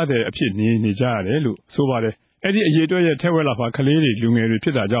ဒုက္ခသည်အဖြစ်နေကြရတယ်လို့ဆိုပါတယ်။အဲ့ဒီအရေးအတွက်ရဲ့ထက်ဝက်လာပါကလေးတွေလူငယ်တွေဖြ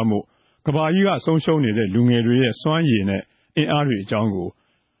စ်တာကြောင့်မို့ကမ္ဘာကြီးကဆုံးရှုံးနေတဲ့လူငယ်တွေရဲ့စွမ်းရည်နဲ့အင်အားတွေအကြောင်းကို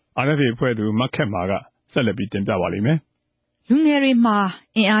RFA အဖွဲ့သူမခက်မာကဆက်လက်ပြီးတင်ပြပါလိမ့်မယ်။လူငယ်တွေ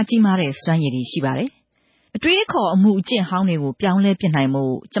မှာအင်အားကြီးမားတဲ့စွမ်းရည်တွေရှိပါတယ်။အတွေးအခေါ်အမှုအကျင့်ဟောင်းတွေကိုပြောင်းလဲပြစ်နိုင်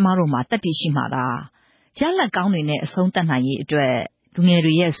မှုကျမတို့မှာတတ်သိရှိမှသာရလဒ်ကောင်းတွေနဲ့အဆုံးသတ်နိုင်ရေးအတွက်လူ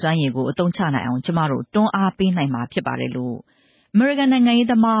ငယ်တွေရဲ့စွမ်းရည်ကိုအသုံးချနိုင်အောင်ကျမတို့တွန်းအားပေးနိုင်မှာဖြစ်ပါတယ်လို့အမေရိကန်နိုင်ငံရေး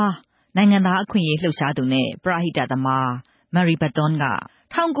သမားနိုင်ငံသားအခွင့်အရေးလှုပ်ရှားသူနဲ့ပရဟိတသမားMary Burton က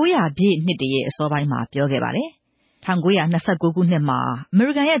1900ပြည့်နှစ်တည်းရဲ့အစောပိုင်းမှာပြောခဲ့ပါတယ်။1929ခုနှစ်မှာအမေ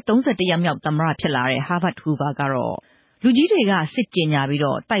ရိကန်ရဲ့31ယောက်မြောက်သမ္မတဖြစ်လာတဲ့ Herbert Hoover ကတော့လူကြီးတွေကစစ်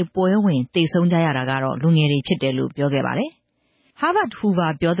ကြေညာပြီးတော့တိုက်ပွဲဝင်တေဆုံးကြရတာကတော့လူငယ်တွေဖြစ်တယ်လို့ပြောခဲ့ပါတယ်။ Herbert Hoover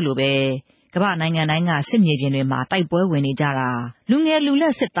ပြောသလိုပဲကမ္ဘာနိုင်ငံတိုင်းကစစ်မြေပြင်တွေမှာတိုက်ပွဲဝင်နေကြတာလူငယ်လူလ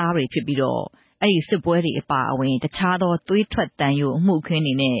က်စစ်သားတွေဖြစ်ပြီးတော့အဲ့ဒီစစ်ပွဲတွေအပါအဝင်တခြားသောသွေးထွက်တန်ယိုအမှုအခ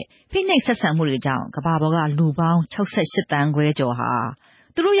င်းတွေနဲ့ဖိနှိပ်ဆက်ဆံမှုတွေကြောင့်ကမ္ဘာပေါ်ကလူပေါင်း68သန်းခွဲကျော်ဟာ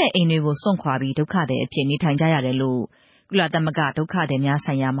သူတို့ရဲ့အိမ်တွေကိုစွန့်ခွာပြီးဒုက္ခသည်အဖြစ်နေထိုင်ကြရတယ်လို့ကုလသမဂ္ဂဒုက္ခ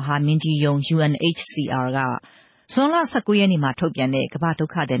သည်များဆိုင်ရာမဟာမင်းကြီးရုံး UNHCR ကဇွန်လ19ရက်နေ့မှာထုတ်ပြန်တဲ့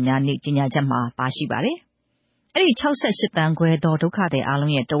ကမ္ဘာဒုက္ခသည်များနေ့ကြေညာချက်မှာပါရှိပါတယ်။အဲ့ဒီ68သန်းခွဲသောဒုက္ခသည်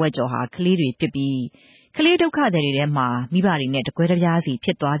အလုံးရဲ့တဝက်ကျော်ဟာကလေးတွေဖြစ်ပြီးကလေးဒုက္ခသည်တွေထဲမှာမိဘတွေနဲ့တကွဲတပြားစီဖြ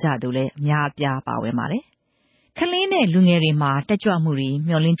စ်သွားကြသူလည်းအများအပြားပါဝင်ပါတယ်။ကလေးနဲ့လူငယ်တွေမှာတက်ကြွမှုတွေ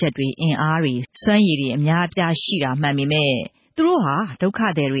မျှော်လင့်ချက်တွေအင်အားတွေစွမ်းရည်တွေအများအပြားရှိတာမှန်ပေမဲ့သူတို့ဟာဒုက္ခ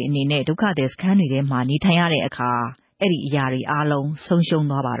သည်တွေအနေနဲ့ဒုက္ခသည်စခန်းတွေထဲမှာနေထိုင်ရတဲ့အခါအဲ့ဒီအရာတွေအားလုံးဆုံးရှုံး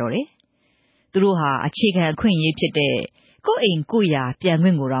သွားပါတော့တယ်။သူတို့ဟာအခြေခံအခွင့်အရေးဖြစ်တဲ့ကိုယ့်အိမ်ကို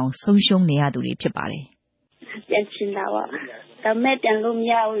ယ့်ယာပြန်ခွင့်ကိုတောင်ဆုံးရှုံးနေရသူတွေဖြစ်ပါတယ်။ပြန်ချင်တာပါ။ဒါမဲ့ပြန်လို့မ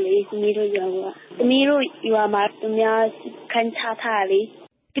ရဘူးလေသမီးတို့ရွာကသမီးတို့ရွာမှာသူများ看查他哩。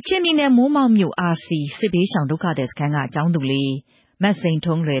ကချင်ပြည်နယ်မိုးမောက်မြို့အာစီစစ်ဘေးရှောင်ဒုက္ခသည်စခန်းကအကြောင်းသူလေးမတ်စိန်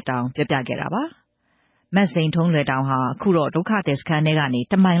ထုံးလွယ်တောင်ပြပြခဲ့တာပါမတ်စိန်ထုံးလွယ်တောင်ဟာအခုတော့ဒုက္ခသည်စခန်းထဲ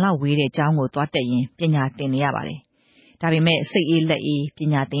ကနေတမိုင်လောက်ဝေးတဲ့ကျောင်းကိုသွားတက်ရင်ပညာသင်နေရပါတယ်ဒါပေမဲ့စိတ်အေးလက်အေး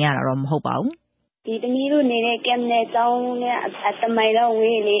ပညာသင်ရတာတော့မဟုတ်ပါဘူးဒီတမီးတို့နေတဲ့ကမ်နဲ့ကျောင်းနဲ့တမိုင်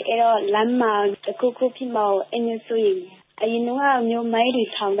လောက်ဝေးလေအဲ့တော့လမ်းမှာတစ်ခုခုဖြစ်မှာအင်းဆိုရင်အရင်ကမျိုးမိုင်း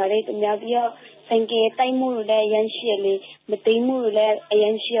တွေထောင်တာလေတများပြီးတော့စင်ကေတိုက်မှုတွေလည်းရမ်းရှိရလေမသိမှုတွေလည်းအရ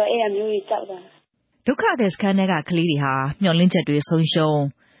မ်းရှိရအဲ့အမျိုးကြီးကြောက်တာဒုက္ခသည်စခန်းထဲကကလေးတွေဟာမျှော်လင့်ချက်တွေဆုံး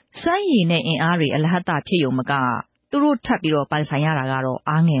ရှုံးစွမ်းရည်နဲ့အင်အားတွေအလဟတ်ဖြစ်ရုံမကသူတို့ထပ်ပြီးတော့ပိုင်ဆိုင်ရတာကတော့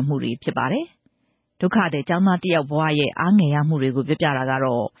အားငယ်မှုတွေဖြစ်ပါတယ်ဒုက္ခသည်ကျောင်းသားတယောက်ဘဝရဲ့အားငယ်ရမှုတွေကိုပြပြတာ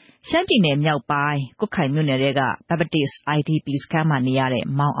ကတော့ရှမ်းပြည်နယ်မြောက်ပိုင်းကွတ်ခိုင်မြို့နယ်က Baptist IDP စခန်းမှာနေရတဲ့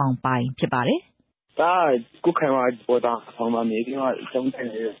မောင်အောင်ပိုင်ဖြစ်ပါတယ်ဒါကွတ်ခိုင်မှာပေါ်တာဆောင်းမှာနေပြီးတော့ကျောင်း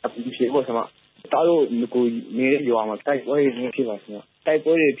တက်နေအပူဖြေဖို့ဆမတားလို့ကိုနေတဲ့ရွာမှာတိုက်ပွဲတွေဖြစ်ပါဆမတိုက်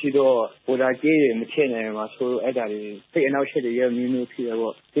ပွဲတွေဖြစ်တော့ပေါ်တာကြီးတွေမချဲ့နိုင်မှာဆိုအဲ့ဒါတွေစိတ်အနှောက်အယှက်တွေရမျိုးမျိုးဖြစ်ရ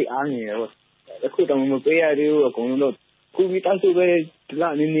တော့စိတ်အားငယ်ရတော့အခုတော့မပေးရသေးဘူးအကုန်လုံးတော့ခုပြီးတောက်ဆိုပဲဒီ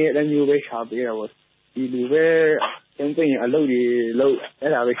လားနည်းနည်းလည်းမျိုးပဲရှာပေးတာပေါ့ဒီလိုပဲကျန်တဲ့အလုပ်တွေလုပ်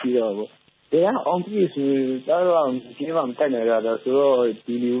အဲ့ဒါပဲရှိတော့ပေါ့ဒီကအောင်ပြီဆိုတော့ဒီမှာမတက်နေတာဆိုတော့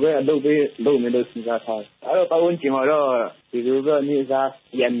ဒီလိုပဲအလုပ်ပဲလုပ်နေလို့စဉ်းစားထားအဲ့တော့ပတ်ဝန်းကျင်မှာတော့ဒီလိုပဲနေ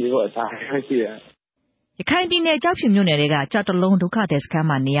စားရန်မျိုးအစားရှိတယ်ရခိုင်ပြည်နယ်ကြောက်ဖြူမြို့နယ်ကကြောက်တလုံးဒုက္ခသည်စခန်း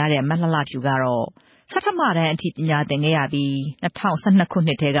မှာနေရတဲ့မလှလှဖြူကတော့ဆဋ္ဌမတန်းအထိပညာသင်ခဲ့ရပြီး2012ခု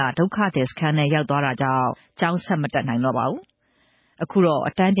နှစ်ထဲကဒုက္ခသည်စခန်းနဲ့ရောက်သွားတာကြောင့်ကျောင်းဆက်မတက်နိုင်တော့ပါဘူးအခုတော့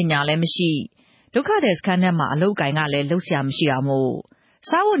အတန်းပညာလည်းမရှိဒုက္ခသည်စခန်းထဲမှာအလုပ်ကိုင်ကလည်းလုပ်ဆရာမရှိတာမို့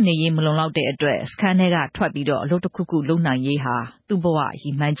စားဝတ်နေရေးမလုံလောက်တဲ့အတွက်စခန်းထဲကထွက်ပြီးတော့အလုပ်တစ်ခုခုလုပ်နိုင်ရေးဟာသူ့ဘဝရ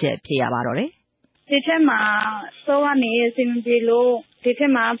ည်မှန်းချက်ဖြစ်ရပါတော့တယ်ဒီထက်မှာစောကနေအစီအမံပြေလို့ဒီ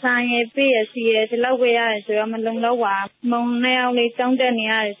ထက်မှာဖန်ရေးပေးရစီရဒီလောက်ဝယ်ရတယ်ဆိုတော့မလုံလောက်ပါမုံနဲ့အောင်လေးတောင်းတက်နေ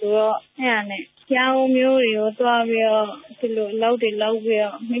ရတယ်ဆိုတော့အဲ့ဒါနဲ့ကျောင်းမျိုးတွေကိုတွားပြီးတော့ဒီလိုအလုပ်တွေလုပ်ပြီး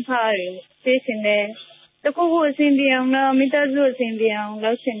တော့မိဖတွေသိစင်တယ်တခုခုအစဉ်ပြေအောင်တော့မိသားစုအစဉ်ပြေအောင်လု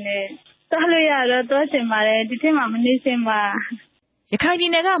ပ်ရှင်တယ်တော်လို့ရတော့တော်ချင်ပါတယ်ဒီထက်မှမနေစင်ပါရခိုင်ပြ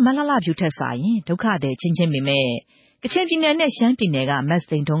ည်နယ်ကမလှလှဖြူထက်စာရင်ဒုက္ခသည်ချင်းချင်းပေမဲ့ကချင်ပြည်နယ်နဲ့ရှမ်းပြည်နယ်ကမတ်စိ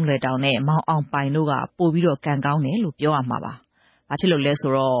န်ထုံးလွယ်တောင်နဲ့မောင်အောင်ပိုင်တို့ကပို့ပြီးတော့ကံကောင်းတယ်လို့ပြောရမှာပါ။ဘာဖြစ်လို့လဲ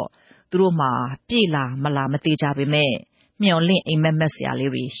ဆိုတော့သူတို့မှာပြေလာမလာမသေးကြပေမဲ့မျှော်လင့်အိမ်မက်မက်စရာ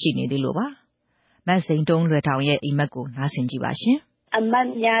လေးတွေရှိနေသေးလို့ပါ။မတ်စိန်ထုံးလွယ်တောင်ရဲ့အိမ်မက်ကိုနားဆင်ကြည့်ပါရှင်။အမတ်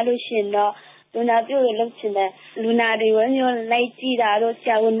များလို့ရှင်တော့လူနာပြုတ်ရလုပ်ချင်တယ်လူနာတွေဝမျိုးလိုက်ကြည့်တာတော့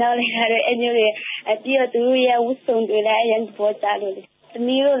ဆရာဝန်နောက်လိုက်တာတော့အမျိုးတွေပြီးတော့သူတို့ရဲ့ဝတ်စုံတွေလည်းအရင်ပေါ်ကြလို့သ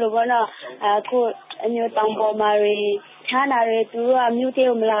မီးတို့လိုကတော့အခုအမျိုးတောင်ပေါ်မှာတွေချားနာတွေသူတို့ကမြို့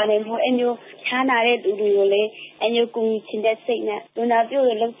သေးမလာနိုင်ဘူးအမျိုးချားနာတဲ့သူတွေကိုလေအမျိုးကူညီချင်တဲ့စိတ်နဲ့လူနာပြုတ်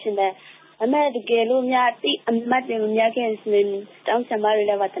ရလုပ်ချင်တယ်အမေတကယ်လို့များတိအမတ်တွေများခဲ့ဆိုရင်တောင်းဆံမ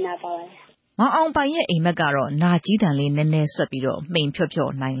တွေလည်းဝတ္တနာပါပါတယ်မောင်အောင်ပိုင်ရဲ့အိမ်မက်ကတော့နာကြီးတန်လေးနည်းနည်းဆွတ်ပြီးတော့မှိန်ဖြော့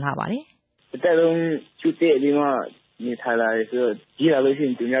ဖြော့နိုင်လာပါတယ်အတက်လုံးချူတဲ့ဒီမှာနေထိုင်လာဆိုတော့ကြီးလာလို့ရှိရ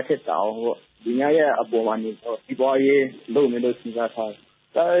င်သူများထက်တောင်းပေါ့ဒီများရဲ့အပေါ်မှာနေတော့ဒီပေါ်ရေးလုပ်နေလို့စဉ်းစား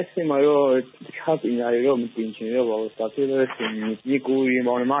ထားဒါစီမရောတခြားပညာတွေတော့မတင်ချင်တော့ပါဘူးဒါဖြစ်လို့ရှိရင်ဒီကိုယ်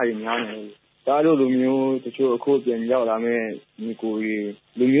ရင်မောင်နှမတွေများနေတယ်ဒါလိုလူမျိုးတချို့အခုပြန်ရောက်လာမဲ့ဒီ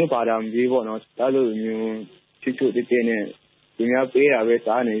ကိုယ်လူမျိုးပါတာမကြီးပေါ့နော်ဒါလိုလူမျိုးချွတ်တဲ့နဲ့ဒီများ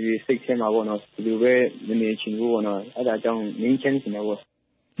ပေးတာပဲစားနေပြီးစိတ်ထဲမှာပေါ့နော်ဒီလိုပဲမနေချင်ဘူးပေါ့နော်အဲ့ဒါကြောင့်ငင်းချင်နေတာပေါ့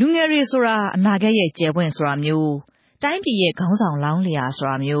လူငယ်တွေဆိုတာအနာဂတ်ရဲ့ကျယ်ပွင့်ဆိုတာမျိုးတိုင်းပြည်ရဲ့ခေါင်းဆောင်လောင်းလျာ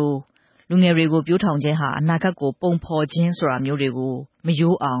ဆိုတာမျိုးလူငယ်တွေကိုပြိုးထောင်ခြင်းဟာအနာဂတ်ကိုပုံဖော်ခြင်းဆိုတာမျိုးတွေကိုမ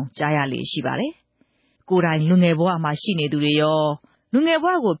ယိုးအောင်ကြားရလေရှိပါတယ်။ကိုယ်တိုင်လူငယ်ဘဝမှာရှိနေသူတွေရောလူငယ်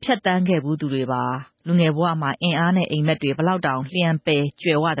ဘဝကိုဖျက်ဆီးခဲ့ဘူးသူတွေပါလူငယ်ဘဝမှာအင်အားနဲ့အိမ်မက်တွေဘလောက်တောင်လျှံပယ်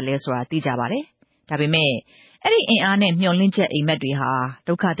ကြွယ်ဝတယ်လဲဆိုတာသိကြပါတယ်။ဒါပေမဲ့အဲ့ဒီအင်အားနဲ့မျှော်လင့်ချက်အိမ်မက်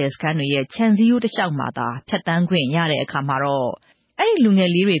တွေဟာဒုက္ခသည်စခန်းတွေရဲ့ခြံစည်းရိုးတစ်လျှောက်မှာသာဖျက်ဆီးခွင့်ရတဲ့အခါမှာတော့အဲ့ဒီလူငယ်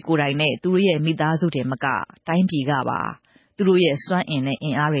လေးတွေကိုယ်တိုင်နဲ့သူတို့ရဲ့မိသားစုတွေမကတိုင်းပြည်ကပါသူတို့ရဲ့စွမ်းအင်နဲ့အ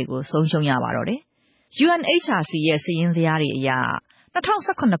င်အားတွေကိုဆုံးရှုံးရပါတော့တယ်။ UNHRC ရဲ့စာရင်းဇယားတွေအရ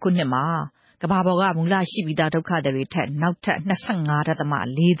2018ခုနှစ်မှာကမ္ဘာပေါ်ကမူလရှိပြီးသားဒုက္ခသည်တွေထက်နောက်ထပ်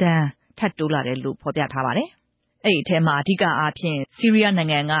 25.4 သန်းထပ်တိုးလာတယ်လို့ဖော်ပြထားပါတယ်။အဲ့ဒီအထဲမှာအဓိကအားဖြင့်ဆီးရီးယား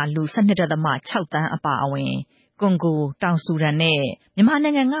နိုင်ငံကလူ 12.6 သန်းအပါအဝင်ကွန်ဂိုတောင်ဆူဒန်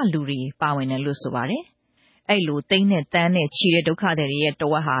နဲ့မြန်မာနိုင်ငံကလူတွေပါဝင်တယ်လို့ဆိုပါတယ်။အဲ့လိုသိန်းနဲ့တန်းနဲ့ချီတဲ့ဒုက္ခသည်တွေရဲ့တ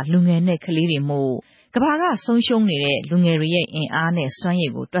ဝက်ဟာလူငယ်နဲ့ကလေးတွေမို့ကမ္ဘာကဆုံးရှုံးနေတဲ့လူငယ်တွေရဲ့အင်အားနဲ့စွမ်းရ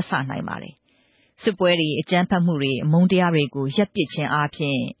ည်ကိုတွက်ဆနိုင်ပါတယ်။စစ်ပွဲတွေအကြမ်းဖက်မှုတွေအမုန်းတရားတွေကိုရပ်ပစ်ခြင်းအပြ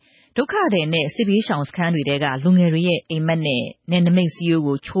င်ဒုက္ခသည်နဲ့စစ်ဘေးရှောင်စခန်းတွေကလူငယ်တွေရဲ့အိမ်မက်နဲ့နယ်နိမိတ်စည်းရိုး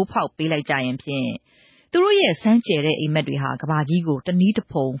ကိုချိုးဖောက်ပေးလိုက်ကြရင်ဖြင့်သူတို့ရဲ့စမ်းကြယ်တဲ့အိမ်မက်တွေဟာကမ္ဘာကြီးကိုတနည်း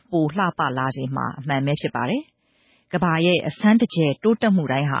တစ်ဖုံပိုလှပလာစေမှာအမှန်ပဲဖြစ်ပါတယ်။ ကမ္ဘာရဲ့အဆန်းတကျယ်တိုးတက်မှု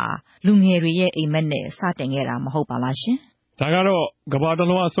တိုင်းဟာလူငယ်တွေရဲ့အိမ်မက်နဲ့စတင်ခဲ့တာမဟုတ်ပါလားရှင်။ဒါကတော့ကမ္ဘာ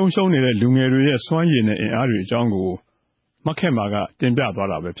တစ်လွှားဆုံးရှုံးနေတဲ့လူငယ်တွေရဲ့စွမ်းရည်နဲ့အင်အားတွေအကြောင်းကိုမက်ခင်မာကတင်ပြသွား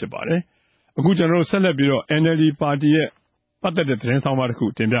တာပဲဖြစ်ပါတယ်။အခုကျွန်တော်တို့ဆက်လက်ပြီးတော့ NLD ပါတီရဲ့ပတ်သက်တဲ့သတင်းဆောင်မတစ်ခု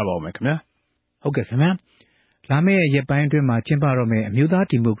တင်ပြပါဦးမယ်ခင်ဗျာ။ဟုတ်ကဲ့ခင်ဗျာ။လာမယ့်ရက်ပိုင်းအတွင်းမှာကျင်းပတော့မယ့်အမျိုး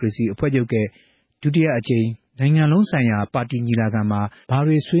သားဒီမိုကရေစီအဖွဲ့ချုပ်ရဲ့ဒုတိယအကြိမ်နိုင်ငံလုံးဆိုင်ရာပါတီညီလာခံမှာဘာ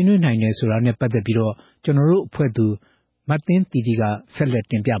တွေဆွေးနွေးနိုင်တယ်ဆိုတာနဲ့ပတ်သက်ပြီးတော့ကျွန်တော်တို့အဖွဲ့သူမတ်တင်းတီတီကဆက်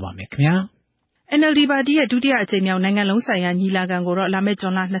လက်တင်ပြပါမယ်ခင်ဗျာ။ NLD ပါတီရဲ့ဒုတိယအကြိမ်မြောက်နိုင်ငံလုံးဆိုင်ရာညီလာခံကိုတော့လာမ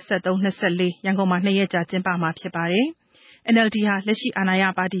ယ့်ဇွန်လ23 24ရန်ကုန်မှာ2ရက်ကြာကျင်းပမှာဖြစ်ပါတယ်။ NLD ဟာလက်ရှိအာဏာ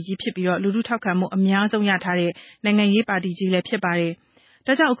ရပါတီကြီးဖြစ်ပြီးတော့လူထုထောက်ခံမှုအများဆုံးရထားတဲ့နိုင်ငံရေးပါတီကြီးလည်းဖြစ်ပါတယ်။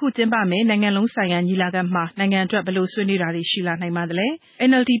ဒါကြောင့်အခုကျင်းပမယ့်နိုင်ငံလုံးဆိုင်ရာညီလာခံမှာနိုင်ငံအတွက်ဘယ်လိုဆွေးနွေးတာတွေရှိလာနိုင်ပါသလဲ။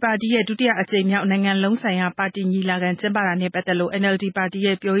 NLD ပါတီရဲ့ဒုတိယအကြိမ်မြောက်နိုင်ငံလုံးဆိုင်ရာပါတီညီလာခံကျင်းပတာနဲ့ပတ်သက်လို့ NLD ပါတီ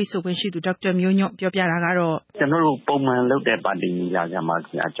ရဲ့ပြောရေးဆိုခွင့်ရှိသူဒေါက်တာမျိုးညွန့်ပြောပြတာကတော့ကျွန်တော်တို့ပုံမှန်လုပ်တဲ့ပါတီညီလာခံမှာခ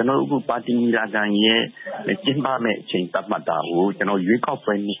င်ဗျာကျွန်တော်တို့အခုပါတီညီလာခံရဲ့ကျင်းပမယ့်အချိန်သတ်မှတ်တာကိုကျွန်တော်ရွေးကောက်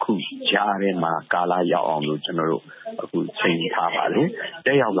ပွဲနှစ်ခုကြားထဲမှာကာလရောက်အောင်လို့ကျွန်တော်တို့အခုချိန်ထားပါလေတ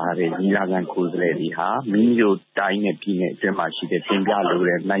က်ရောက်လာတဲ့ညီလာခံကိုယ်စားလှယ်တွေဟာမိမိတို့တိုင်းနဲ့ပြည်နယ်အတွင်းမှာရှိတဲ့တင်ပြလို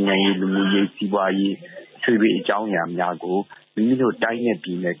တဲ့နိုင်ငံရေးလူမှုရေးစီးပွားရေးဆွေးနွေးအကြောင်းအရာများကိုမိမိတို့တိုင်းနဲ့ပြ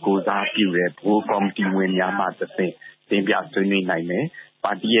ည်နယ်ကိုစားပြုတဲ့ဘိုးကော်မတီဝင်များမှတစ်ဆင့်တင်ပြဆွေးနွေးနိုင်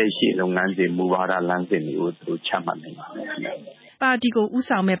မယ်ပါတီရဲ့ရှေ့လုပ်ငန်းစဉ်မူဝါဒလမ်းစဉ်တွေကိုသူချမှတ်နိုင်ပါမယ်ပါတီကိုဦး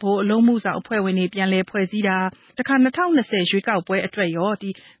ဆောင်မဲ့ဘိုးအလုံးမှုဆောင်အဖွဲ့ဝင်တွေပြန်လည်ဖွဲ့စည်းတာတခါ2020ရွေးကောက်ပွဲအတွက်ရောဒီ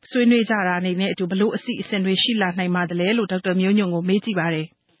ဆွေးနွေးကြတာအနေနဲ့အတူဘလို့အစီအစဉ်တွေရှိလာနိုင်ပါသလဲလို့ဒေါက်တာမျိုးညွန့်ကိုမေးကြည့်ပါတယ်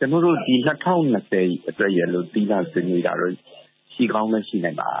ကျွန်တော်တို့ဒီ2020အတွက်ရလို့သီးသန့်ဆွေးနွေးတာတော့ရှိကောင်းလည်း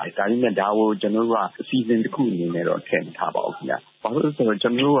ရှိနိုင်ပါတယ်ဒါပေမဲ့ဒါကိုကျွန်တော်တို့ကအစီအစဉ်တစ်ခုအနေနဲ့တော့ထည့်မထားပါဘူးခင်ဗျာဘာလို့ဆိုတော့ကျွ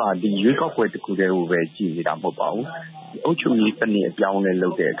န်တော်တို့ကဒီရွေးကောက်ပွဲတစ်ခုတည်းကိုပဲကြည့်နေတာမဟုတ်ပါဘူးအုပ်ချုပ်ရေးစနစ်အပြောင်းလဲလု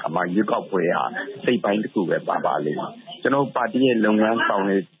ပ်တဲ့အခါမှာရွေးကောက်ပွဲဟာစိတ်ပိုင်းတစ်ခုပဲပါလိမ့်မယ်ကျွန်တော်ပါတီရဲ့လုပ်ငန်း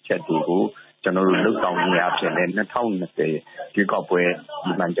ဆောင်ရွက်ချက်တွေကိုကျွန်တော်တို့လုပ်ဆောင်နေရဖြစ်တဲ့2020ရွေးကောက်ပွဲ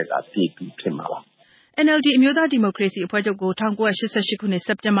ဒီမှန်ချက်ကပြည့်ပြီးဖြစ်မှာပါNLD အမျိုးသားဒီမိုကရေစီအဖွဲ့ချုပ်ကို1988ခုနှစ်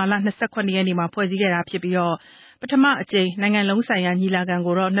စက်တင်ဘာလ28ရက်နေ့မှာဖွဲ့စည်းခဲ့တာဖြစ်ပြီးတော့ပထမအကြိမ်နိုင်ငံလုံး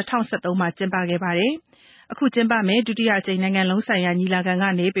ဆိုင်ရာညီလာခံကိုတော့2013မှာကျင်းပခဲ့ပါတယ်။အခုကျင်းပမယ့်ဒုတိယအကြိမ်နိုင်ငံလုံးဆိုင်ရာညီလာခံ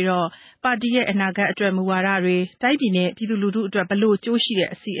ကနေပြီးတော့ပါတီရဲ့အနာဂတ်အတွက်မူဝါဒတွေတိုင်းပြည်နဲ့ပြည်သူလူထုအတွက်ဘလို့ကြိုးရှိတဲ့အ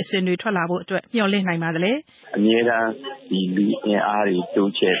စီအစဉ်တွေထွက်လာဖို့အတွက်မျှော်လင့်နိုင်ပါသလဲ။အမြဲတမ်းဒီလူအင်အား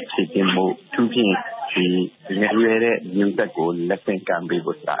တွေတိုးချဲ့ဖြစ်တင်မှုသူဖြင့်ဒီငယ်ရွယ်တဲ့မျိုးဆက်ကိုလက်ဆင့်ကမ်း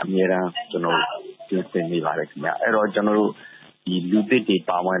ပေးဖို့အမြဲတမ်းကျွန်တော်ပြင်ဆင်နေပါတယ်ခင်ဗျာအဲ့တော့ကျွန်တော်တို့ဒီလူသစ်တွေ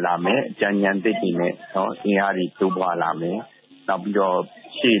ပါဝင်လာမယ်အကြံဉာဏ်သစ်တွေနဲ့အင်အားတွေတိုးပွားလာမယ်နောက်ပြီးတော့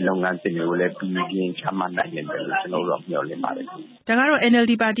ရှေ့လုပ်ငန်းစဉ်တွေကိုလည်းပြည်ပြင်းချမှတ်နိုင်တယ်လို့ကျွန်တော်တို့မျှော်လင့်ပါတယ်ဒါကတော့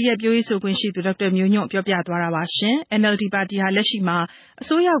NLD ပါတီရဲ့ပြောရေးဆိုခွင့်ရှိသူဒေါက်တာမျိုးညွန့်ပြောပြသွားတာပါရှင် NLD ပါတီဟာလက်ရှိမှာအ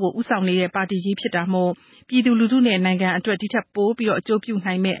စိုးရကိုဦးဆောင်နေတဲ့ပါတီကြီးဖြစ်တာမို့ပြည်သူလူထုနဲ့နိုင်ငံအတွက်ဒီထက်ပိုပြီးတော့အကျိုးပြု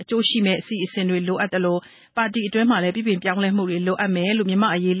နိုင်မဲ့အကျိုးရှိမဲ့အစီအစဉ်တွေလိုအပ်တယ်လို့ပါတီအတွင်းမှာလည်းပြည်ပြင်ပြောင်းလဲမှုတွေလိုအပ်မယ်လို့မြန်မာ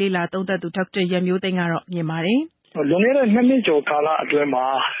အရေးလေးလာသုံးသပ်သူဒေါက်တာရန်မျိုးသိန်းကတော့မြင်ပါတယ်လွန်ခဲ့တဲ့2နှစ်ကျော်ကာလအတွင်း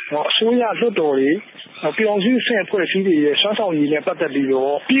မှာအစိုးရလွှတ်တော်တွေပြည်အောင်စုဆက်ဖွဲ့စည်းတွေရဲ့စွမ်းဆောင်ရည်နဲ့ပတ်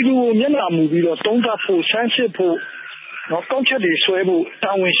သက်ပြီးတော့ပြည်သူကိုမျက်နှာမူပြီးတော့တုံးတက်ဖို့ဆန်းစစ်ဖို့ကောက်ချက်တွေဆွဲဖို့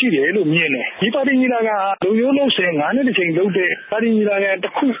တာဝန်ရှိတယ်လို့မြင်တယ်ဒီပါတီညီလာခံလုံယုံလုံးစင်9နှစ်တစ်ချိန်လုပ်တဲ့ပါတီညီလာခံတ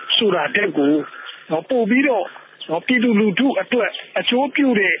စ်ခုဆိုတာတက်ကိုပို့ပြီးတော့ပြည်သူလူထုအတွက်အကျိုး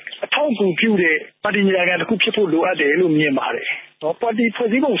ပြုတဲ့အထောက်အကူပြုတဲ့ပါတီညီလာခံတစ်ခုဖြစ်ဖို့လိုအပ်တယ်လို့မြင်ပါတယ်ပါတီဖွဲ့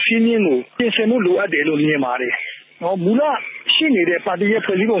စည်းပုံစည်းမျဉ်းကိုပြင်ဆင်ဖို့လိုအပ်တယ်လို့မြင်ပါတယ်မူလရှိနေတဲ့ပါတီရဲ့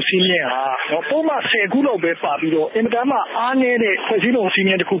ဖွဲ့စည်းပုံစည်းမျဉ်းဟာပုံမှန်10ခုလောက်ပဲပါပြီးတော့အင်တာမှအားနည်းတဲ့ဖွဲ့စည်းပုံစ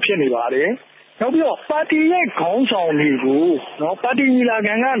ည်းမျဉ်းတစ်ခုဖြစ်နေပါတယ်နောက်ပြီးတော့ပါတီရဲ့ခေါင်းဆောင်တွေ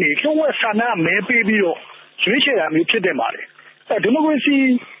ကိုပါတီညီလာခံကနေလှုပ်ဝက်ဆန္ဒမဲပေးပြီးတော့ရွေးချယ်တာမျိုးဖြစ်တဲ့ပါလေဒီမို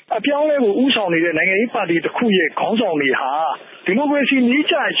ကရေစီအပြောင်းလဲကိုဦးဆောင်နေတဲ့နိုင်ငံရေးပါတီတစ်ခုရဲ့ခေါင်းဆောင်တွေဟာဒီမိုကရေစီနည်း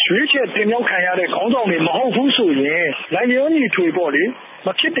ကျရွေးချယ်တင်မြှောက်ခံရတဲ့ခေါင်းဆောင်တွေမဟုတ်ဘူးဆိုရင်လိုက်လျောညီထွေပေါ့လေ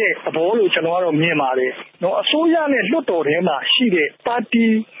မဖြစ်တဲ့သဘောလို့ကျွန်တော်ကတော့မြင်ပါတယ်အစိုးရနဲ့လွှတ်တော်ထဲမှာရှိတဲ့ပါတီ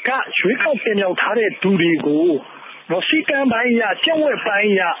ကရွေးကောက်တင်မြှောက်ထားတဲ့သူတွေကိုစီကံပိုင်းရကျင့်ဝတ်ပို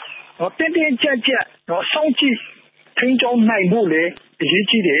င်းရတင်းတင်းကြပ်ကြပ်စောင့်ကြည့်ထိန်းကျောင်းနိုင်ဖို့လည်းအရေး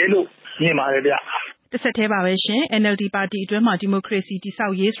ကြီးတယ်လို့မြင်ပါတယ်ဗျတစ်ဆက်တည်းပါပဲရှင် NLD ပါတီအတွင်းမှာဒီမိုကရေစီတည်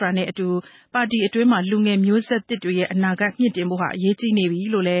ဆောက်ရေးဆိုတာနဲ့အတူပါတီအတွင်းမှာလူငယ်မျိုးဆက်သစ်တွေရဲ့အနာဂတ်မြင့်တင်ဖို့ဟာအရေးကြီးနေ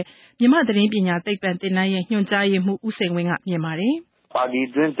ပြီလို့လည်းမြန်မာသတင်းပညာသိပ္ပံသင်တန်းရဲ့ညွှန်ကြားရေးမှူးဦးစိန်ဝင်းကမြင်ပါ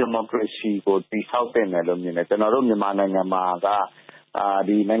တယ်ပါတီတွင်းဒီမိုကရေစီကိုတည်ဆောက်တဲ့နယ်လို့မြင်တယ်ကျွန်တော်တို့မြန်မာနိုင်ငံမှာက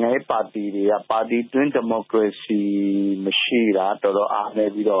ဒီနိုင်ငံရေးပါတီတွေကပါတီတွင်းဒီမိုကရေစီမရှိတာတော်တော်အားနည်း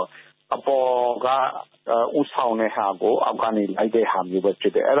ပြီးတော့အပေါ်ကဥဆောင်တဲ့ဟာကိုအောက်ကနေလိုက်တဲ့ဟာ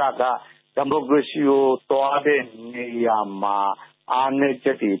မျိုးပဲဖြစ်တယ်အဲ့ဒါကဒီမိုကရေစီကိုတွားတဲ့နေရာမှာ အားန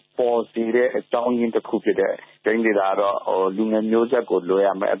ည်းချက်တွေပေါ်စေတဲ့အကြောင်းရင်းတစ်ခုဖြစ်တဲ့ဒိန်းဒေတာတော့လူငယ်မျိုးဆက်ကိုလွှဲ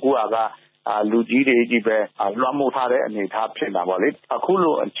ရမယ်အခုကလူကြီးတွေကြီးပဲလွှမ်းမိုးထားတဲ့အနေအထားဖြစ်တာပေါ့လေ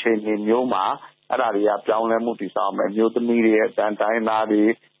အခုလိုအခြေအနေမျိုးမှာအဲ့ဒါတွေကပြောင်းလဲမှုတည်ဆောက်မယ်မျိုးသမီးတွေရဲ့တန်တိုင်းသား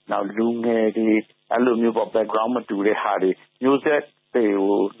တွေနောက်လူငယ်တွေအဲ့လိုမျိုးပေါ့ background မတူတဲ့ဟာတွေမျိုးဆက်တွေ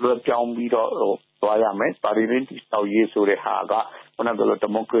ကိုလွှဲပြောင်းပြီးတော့သွားရမယ်ပါတီရင်းတည်ဆောက်ရေးဆိုတဲ့ဟာကခုနက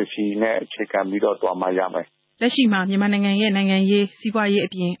လိုဒီမိုကရေစီနဲ့အခြေခံပြီးတော့သွားမှရမယ်လက်ရှိမှာမြန်မာနိုင်ငံရဲ့နိုင်ငံရေးစီးပွားရေးအ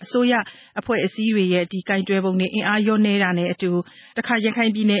ပြင်အစိုးရအဖွဲ့အစည်းတွေရဲ့ဒီကင်တွယ်ပုံတွေအင်အားလျော့နေတာနဲ့အတူတခါရ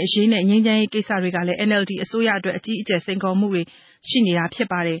ခိုင်ပြည်နယ်အရေးနဲ့ငြိမ်းချမ်းရေးကိစ္စတွေကလည်း NLD အစိုးရအတွက်အကြီးအကျယ်စိန်ခေါ်မှုတွေရှိနေတာဖြစ်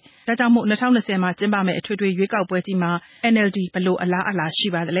ပါတယ်။ဒါကြောင့်မို့2020မှာကျင်းပမယ့်အထွေထွေရွေးကောက်ပွဲကြီးမှာ NLD ဘယ်လိုအလားအလာရှိ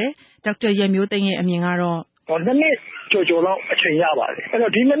ပါသလဲ။ဒေါက်တာရဲမျိုးသိန်းရဲ့အမြင်ကတော့2 နှစ်ကျော်လောက်အချိန်ရပါတယ်။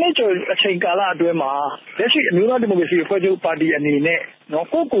အဲ့တော့ဒီ2နှစ်ကျော်အချိန်ကာလအတွင်းမှာလက်ရှိအမျိုးသားဒီမိုကရေစီအဖွဲ့ချုပ်ပါတီအနေနဲ့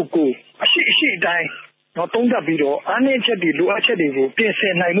ကိုအရှိအတိုင်းသုံးသပ်ပြီးတော့အားနည်းချက်တွေလိုအပ်ချက်တွေကိုပြင်ဆ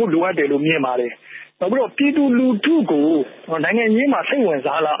င်နိုင်မှုလိုအပ်တယ်လို့မြင်ပါတယ်။နောက်ပြီးတော့ပြည်သူလူထုကိုနိုင်ငံရေးမှာစိတ်ဝင်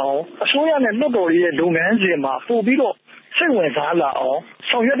စားလာအောင်အစိုးရနဲ့လွှတ်တော်ရဲ့လုပ်ငန်းစဉ်မှာပို့ပြီးတော့စိတ်ဝင်စားလာအောင်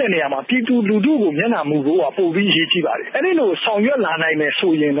ဆောင်ရွက်တဲ့နေရာမှာပြည်သူလူထုကိုမျက်နှာမူဖို့ပို့ပြီးရည်ကြည့်ပါတယ်။အဲဒီလိုဆောင်ရွက်လာနိုင်မယ်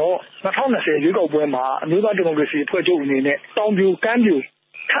ဆိုရင်တော့2020ရွေးကောက်ပွဲမှာအမျိုးသားဒီမိုကရေစီအဖွဲ့ချုပ်အနေနဲ့တောင်ပြိုက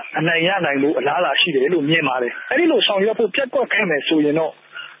မ်းပြိုအနိုင်ရနိုင်လို့အလားအလာရှိတယ်လို့မြင်ပါတယ်။အဲဒီလိုဆောင်ရွက်ဖို့ပြတ်ကွက်ခဲ့မယ်ဆိုရင်တော့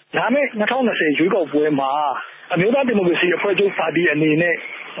ဒါမဲ့2020ရွေးကောက်ပွဲမှာအမျိုးသားဒီမိုကရေစီအဖွဲ့ချုပ်ပါတီအနေနဲ့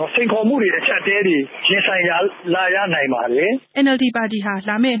စိန်ခေါ်မှုတွေအချက်အသေးတွေရင်ဆိုင်လာရနိုင်ပါတယ်။ NLD ပါတီဟာ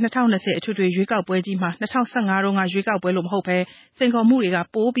လာမယ့်2020အထွေထွေရွေးကောက်ပွဲကြီးမှာ2015တုန်းကရွေးကောက်ပွဲလို့မဟုတ်ဘဲစိန်ခေါ်မှုတွေက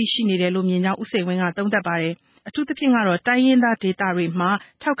ပိုပြီးရှိနေတယ်လို့မြင်ကြောင်းဦးစိန်ဝင်းကသုံးသပ်ပါတယ်။အထူးသဖြင့်ကတော့တိုင်းရင်းသားဒေသတွေ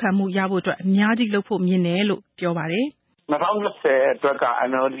မှာထောက်ခံမှုရဖို့အတွက်အများကြီးလုပ်ဖို့မြင်တယ်လို့ပြောပါတယ်။2020အတွက်က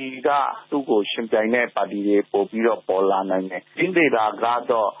NLD ကသူ့ကိုရှင်ပြိုင်တဲ့ပါတီတွေပို့ပြီးတော့ပေါ်လာနိုင်တယ်။ဒီဒေတာ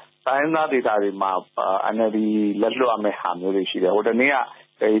ကတော့တိုင်းသားဒေသတွေမှာ NLD လက်လွတ်ရမယ့်ဟာမျိုးတွေရှိတယ်။ဟိုတနေ့က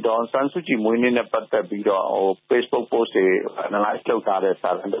ဒေါ်ဆန်းစုကြည်မွေးနေ့နဲ့ပတ်သက်ပြီးတော့Facebook post တွေ analyze လုပ်ထားတဲ့စာ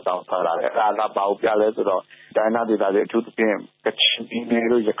တမ်းတစ်စောင်ထွက်လာတယ်။အဲ့ဒါကဘာကိုပြလဲဆိုတော့တိုင်းသားဒေသတွေအထူးသဖြင့်ကချင်ပြည်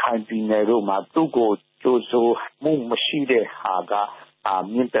နယ်တို့ရခိုင်ပြည်နယ်တို့မှာသူ့ကိုကြိုးစိုးမှုမရှိတဲ့ဟာ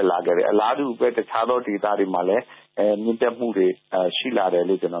ကမြင့်တက်လာခဲ့တယ်။အလားတူပဲတခြားသောဒေသတွေမှာလည်းမြင့်တက်မှုတွေရှိလာ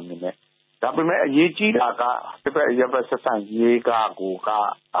တယ်လို့ကျွန်တော်မြင်တယ်။ဒါပေမဲ့အရေးကြီးတာကတစ်ဖက်ရပ်ဖက်ဆက်ဆံရေးက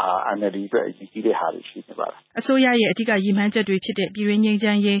NLD အတွက်အရေးကြီးတဲ့ဟာတွေရှိနေပါတယ်။အစိုးရရဲ့အဓိကရည်မှန်းချက်တွေဖြစ်တဲ့ပြည်တွင်းငြိမ်းချ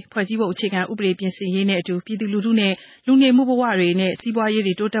မ်းရေးဖွဲ့စည်းပုံအခြေခံဥပဒေပြင်ဆင်ရေးနဲ့အတူပြည်သူလူထုနဲ့လူနေမှုဘဝတွေနဲ့စီးပွား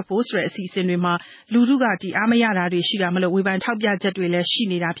ရေးတွေတိုးတက်ဖို့ဆိုတဲ့အစီအစဉ်တွေမှာလူထုကအားမရတာတွေရှိတာမလို့ဝေဖန်ထောက်ပြချက်တွေလည်း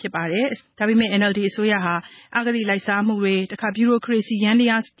ရှိနေတာဖြစ်ပါတယ်။ဒါပေမဲ့ NLD အစိုးရဟာအဂတိလိုက်စားမှုတွေတခါဗျူရိုကရေစီယန္တ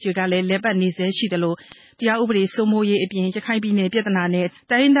ရားတွေကလည်းလဲပတ်နေစေရှိတယ်လို့တရားဥပဒေစိုးမိုးရေးအပြင်ရခိုင်ပြည်နယ်ပြည်ထနာ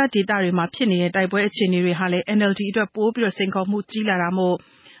နဲ့တိုင်းရင်းသားဒေသတွေမှာဖြစ်နေတဲ့တိုက်ပွဲအခြေအနေတွေဟာလည်း NLD အတွက်ပိုပြီးတော့စိန်ခေါ်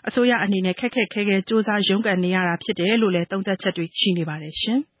မှုကြီးလာတာမို့အစိုးရအနေနဲ့ခက်ခဲစ조사ရုန်းကန်နေရတာဖြစ်တယ်လို့လည်းသုံးသပ်ချက်တွေရှိနေပါတယ်ရှ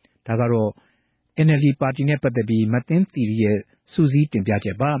င်။ဒါကတော့ NLD ပါတီနဲ့ပတ်သက်ပြီးမသိန်းသီရိရဲ့စူးစီး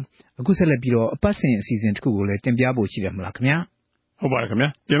တင်ပြချက်ပါ။အခုဆက်လက်ပြီးတော့အပတ်စဉ်အစီအစဉ်တစ်ခုကိုလည်းတင်ပြဖို့ရှိတယ်မလားခင်ဗျာ။ဟုတ်ပါတယ်ခင်ဗျာ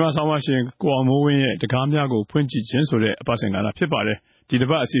။မြန်မာဆောင်မရှင်ကိုအောင်မိုးဝင်းရဲ့တကားများကိုဖွင့်ကြည့်ခြင်းဆိုတဲ့အပတ်စဉ်ကဖြစ်ပါတယ်။ဒီ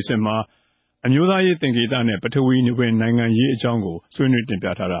တစ်ပတ်အစီအစဉ်မှာအမျိုးသားရေးသင်္ကေတနဲ့ပထဝီဝင်နိုင်ငံရေးအကြောင်းကိုဆွေးနွေး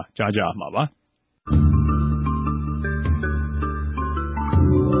တင်ပြထားတာကြားကြမှာပါ။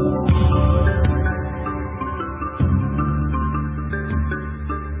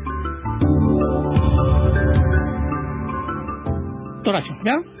တော်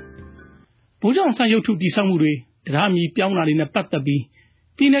ရရှင်ဗျာဘိုးကြောင့်ဆန်ရုပ်ထုတည်ဆောက်မှုတွေတရားမီပြောင်းတာတွေနဲ့ပတ်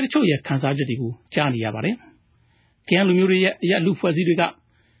သက်ပြီးပြည်내တချို့ရဲ့ခန်းစားချက်တွေကိုကြားနေရပါတယ်။ကျန်လူမျိုးတွေရဲ့အရက်လူဖွဲ့စည်းတွေ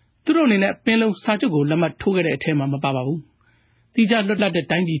ကသူတို့အနေနဲ့ပင်လုံစာချုပ်ကိုလက်မှတ်ထိုးခဲ့တဲ့အထက်မှာမပါပါဘူး။တိကျလွတ်လပ်တဲ့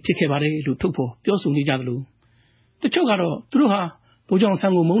တိုင်းပြည်ဖြစ်ခဲ့ပါတယ်လို့ထုတ်ဖော်ပြောဆိုနေကြတယ်လို့တချို့ကတော့သူတို့ဟာဘိုးကြောင့်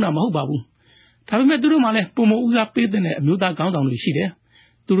ဆန်ကိုမုန်းတာမဟုတ်ပါဘူး။ဒါပေမဲ့သူတို့မှလည်းပုံမဦးစားပေးတဲ့အမျိုးသားခေါင်းဆောင်တွေရှိတယ်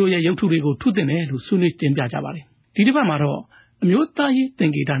။သူတို့ရဲ့ရုပ်ထုတွေကိုထုတင်တယ်လို့ဆွေးနွေးတင်ပြကြပါတယ်။ဒီတစ်ပတ်မှာတော့အမျိုးသားရေးသ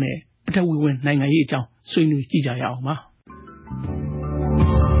င်္ကေတနဲ့ပထဝီဝင်နိုင်ငံရေးအကြောင်းဆွေးနွေးကြည့်ကြရ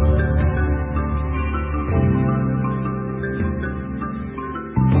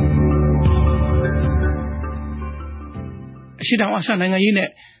ရှိတောင်အာရှနိုင်ငံရေး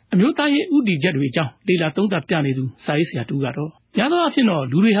နဲ့အမျိုးသားရေးဥတီချက်တွေအကြောင်းလေ့လာသုံးသပ်ပြနေသူစာရေးဆရာတူကတော့များသောအားဖြ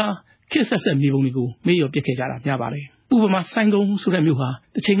င့်တော့လူတွေဟာခေတ်ဆက်ဆက်မြေပုံတွေကိုမေ့လျော့ပစ်ခဲ့ကြတာများပါတယ်ဥပမာဆိုင်ကုန်းဆိုတဲ့မြို့ဟာ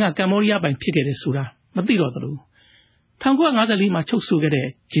တစ်ချိန်ကကမ္ဘောဒီးယားပိုင်ဖြစ်ခဲ့တယ်ဆိုတာမသိတော့သလို1954မှာချုပ်ဆိုခဲ့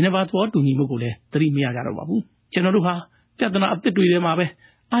တဲ့ဂျီနီဗာသဘောတူညီမှုကိုလည်းသတိမရကြတော့ပါဘူးကျွန်တော်တို့ဟာပြဿနာအသစ်တွေထဲမှာပဲ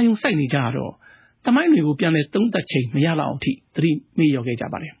အာယုံစိုက်နေကြတော့တမိုင်းတွေကိုပြန်လဲသုံးသပ်ချိန်မရလောက်အောင်ထိသတိမေ့လျော့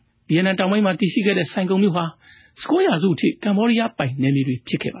ခဲ့ကြပါတယ်ဗီယက်နမ်တောင်ပိုင်းမှာတည်ရှိခဲ့တဲ့ဆိုင်ကုန်းမြို့ဟာ19ရာစုအထိကမ္ဘောဒီးယားပိုင်နယ်မြေ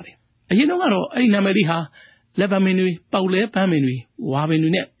တွေဖြစ်ခဲ့ပါတယ်အရင်ကတော့အဲ့ဒီနာမည်လေးဟာလက်ဗမင်တွေပေါက်လဲပန်းပင်တွေဝါပင်တွေ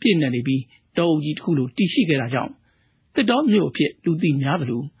နဲ့ပြည့်နေပြီးတောအုပ်ကြီးတစ်ခုလိုတည်ရှိခဲ့တာကြောင့် တစ်တော်မြို့အဖြစ်လူသိများသ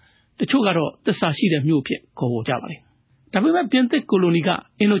လိုတချို့ကတော့သစ္စာရှိတဲ့မြို့အဖြစ်ခေါ်ဝေါ်ကြပါတယ်ဒါပေမဲ့ပြင်သစ်ကိုလိုနီကအ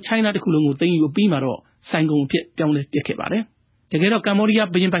င်ဒိုချိုင်းနာတစ်ခုလုံးကိုသိမ်းယူပြီးမှတော့ဆိုင်ကုန်အဖြစ်ပြောင်းလဲပစ်ခဲ့ပါတယ်တကယ်တော့ကမ္ဘောဒီး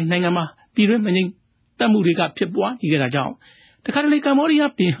ယားဘရင်ပိုင်နိုင်ငံမှာပြည်တွင်းမငြိမ်သက်မှုတွေကဖြစ်ပွားနေကြတာကြောင့်တခါတလေကမ္ဘော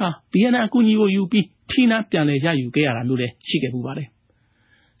ဒီးယားဘင်ဟာဗီယက်နမ်အကူအညီကိုယူပြီးထီးနာပြန်လဲရယူခဲ့ရတာမျိုးလည်းရှိခဲ့ပူပါတယ်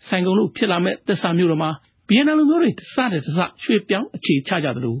ဆိုင်ကုန်လို့ဖြစ်လာမဲ့သစ္စာမျိုးတော်မှာဗီယက်နမ်လူမျိုးတွေတစတဲ့တစရွှေ့ပြောင်းအခြေချကြ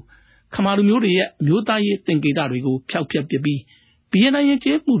သလိုခမာလူမျိုးတွေရဲ့အမျိုးသားရေးသင်္ကေတတွေကိုဖျောက်ဖျက်ပစ်ပြီးဗီယက်နမ်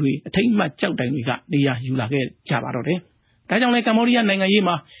ရင်ကျေးမှုတွေအထိတ်အမှတ်ကြောက်တိုင်တွေကနေရာယူလာခဲ့ကြပါတော့တယ်ဒါကြောင့်လည်းကမ္ဘောဒီးယားနိုင်ငံ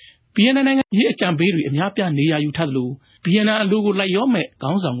ရေးမှာဗီယက်နမ်နိုင်ငံရေးအကြံပေးတွေအများပြားနေရာယူထားသလိုဗီယက်နမ်အလိုကိုလိုက်ရောမဲ့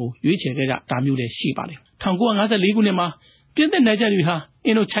ခေါင်းဆောင်ကိုရွေးချယ်ခဲ့ကြတာမျိုးလည်းရှိပါတယ်1954ခုနှစ်မှာပြင်သစ်နယ်ချက်တွေဟာ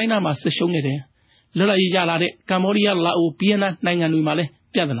အင်ဒိုချိုင်းနာမှာစစ်ရှုံးခဲ့တယ်လွတ်လပ်ရေးရလာတဲ့ကမ္ဘောဒီးယားလာအိုဗီယက်နမ်နိုင်ငံတွေမှာလည်း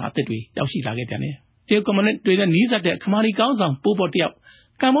ပြဿနာအသစ်တွေရောက်ရှိလာခဲ့တယ်တရုတ်ကွန်မြူနစ်တွေနဲ့နှီးစပ်တဲ့ခမာရီခေါင်းဆောင်ပိုးပေါ်တ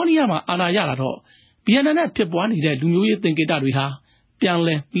ယောက်ကမ္ဘောဒီးယားမှာအာဏာရလာတော့ဗီယက်နမ်နဲ့ဖြစ်ပွားနေတဲ့လူမျိုးရေးသင်္ကေတတွေဟာပြန်လ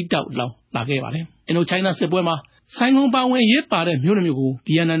ည်ပြီးတောက်လောင်လာခဲ့ပါတယ်အင်ဒိုချိုင်းနာစစ်ပွဲမှာဆိုင်ကုန်ပါဝင်ရေးပါတဲ့မြို့နှမျိုး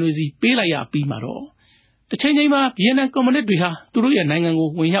ကိုဗီယက်နမ်တွေစီပေးလိုက်ရပြီးမှတော့တစ်ချိန်ချိန်မှာဗီယက်နမ်ကွန်မြူနစ်တွေဟာသူတို့ရဲ့နိုင်ငံ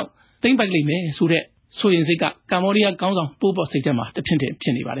ကိုဝင်ရောက်သိမ်းပိုက်လိမ့်မယ်ဆိုတဲ့ဆိုရင်စိတ်ကကမ္ဘောဒီးယားခေါင်းဆောင်ပိုးပေါ်စိတ်ထဲမှာ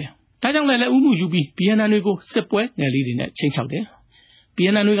တစ်ဖြစ်နေပါတယ်ဒါကြောင့်လည်းလက်ဦးမှုယူပြီးဗီယက်နမ်တွေကိုစစ်ပွဲငယ်လေးတွေနဲ့ချိန်ချောက်တယ်ဗီယ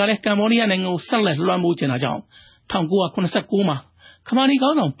က်နမ်တွေကလည်းကမ္ဘောဒီးယားနိုင်ငံကိုဆက်လက်လွှမ်းမိုးချင်တာကြောင့်1989မှာခမာနီ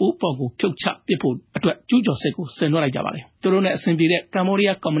ခေါင်းဆောင်ပိုးပေါ်ကိုဖြုတ်ချပစ်ဖို့အတွက်ကျူးကျော်စစ်ကိုဆင်နွှဲလိုက်ကြပါတယ်သူတို့နဲ့အဆင်ပြေတဲ့ကမ္ဘော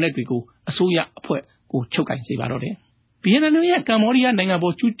ဒီးယားကွန်မြူနစ်တွေကိုအစိုးရအဖွဲ့ကိုချုပ်ကင်စေပါတော့တယ်ဗီယက်နမ်ရဲ့ကမ္ဘောဒီးယား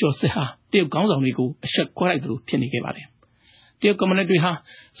နိုင်ငံပေါ်ကျူးကျော်စစ်ဟာတရုတ်ခေါင်းဆောင်တွေကိုအဆက်ခွဲလိုက်သလိုဖြစ်နေခဲ့ပါတယ်တရုတ်ကွန်မြူနစ်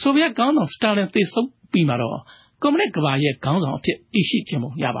တွေဟာဆိုဗီယက်ခေါင်းဆောင်စတာလင်သေဆုံးပြီးမှတော့ကွန်မြူနစ်ကမ္ဘာရဲ့ခေါင်းဆောင်အဖြစ်တည်ရှိခြ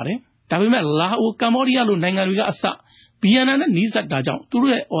င်းပုံရပါတယ်ဒါပေမဲ့လာအိုကမ္ဘောဒီးယားလိုနိုင်ငံတွေကအစဗီယက်နမ်နဲ့နှီးစပ်တာကြော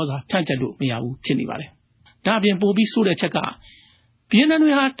င့်သူတို့ရဲ့ဩဇာဖြန့်ကျက်လို့မရဘူးဖြစ်နေပါတယ်ဒါအပြင်ပိုပြီးဆိုးတဲ့ချက်ကဗီယက်နမ်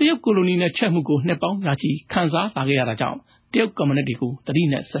တွေဟာတရုတ်ကိုလိုနီနဲ့ချက်မှုကိုနှစ်ပေါင်းများချီခံစားလာခဲ့ရတာကြောင့်တရုတ်ကွန်မြူနစ်တွေကိုတတိ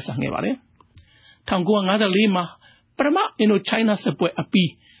နဲ့ဆက်ဆံခဲ့ပါတယ်1954မှာပထမအင်ဒိုချိုင်းနာစစ်ပွဲအပြီး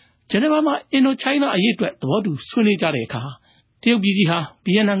ဂျနီဗာမှာအင်ဒိုချိုင်းနာအရေးအတွက်သဘောတူဆွေးနွေးကြတဲ့အခါတရုတ်ပြည်ကြီးဟာ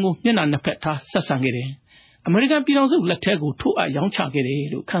ဗီယက်နမ်ကိုမျက်နှာနှစ်ဖက်ထားဆက်ဆံခဲ့တယ်အမေရိကန်ပြည်ထောင်စုလက်ထဲကိုထိုးအပ်ရောင်းချခဲ့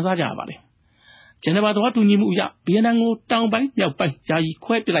တယ်လို့ခန်းစားကြရပါတယ်ဂျနီဗာသဘောတူညီမှုအရဗီယက်နမ်ကိုတောင်ပိုင်းမြောက်ပို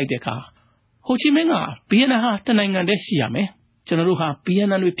င်းယာယီခွဲပစ်လိုက်တဲ့အခါဟိုချီမင်းကဗီယက်နမ်ဟာတနိုင်ငံတည်းရှိရမယ်ကျွန်တော်တို့ဟာဗီယက်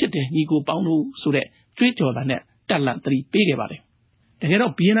နမ်တွေဖြစ်တယ်ညီကိုပေါင်းလို့ဆိုတဲ့ကြွေးကြော်တာနဲ့တက်လန့်သတိပေးခဲ့ပါတယ်တကယ်တော့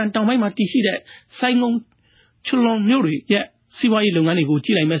ဗီယက်နမ်တောင်ပိုင်းမှာတည်ရှိတဲ့ဆိုင်ငုံချွလွန်မြို့တွေရဲ့စီးပွားရေးလုပ်ငန်းတွေ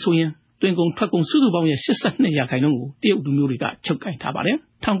ကိုကြည့်လိုက်မယ်ဆိုရင်တွင်ကုန်ထွက်ကုန်စုစုပေါင်းရဲ့ 82% ကိုတရုတ်လူမျိုးတွေကချုပ်ကိုင်ထားပါတယ်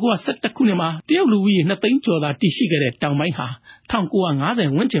1911ခုနှစ်မှာတရုတ်လူဦးရေ2သိန်းကျော်သာတည်ရှိခဲ့တဲ့တောင်ပိုင်းဟာ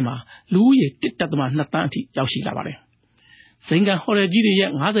1950ဝန်းကျင်မှာလူဦးရေ 1.2 သန်းအထိရောက်ရှိလာပါတယ်ဇိမ်ကန်ဟိုတယ်ကြီးတွေရဲ့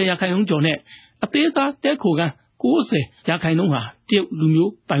 50% ကျော်နဲ့အသေးသားတဲခိုကန် 90% ဟာ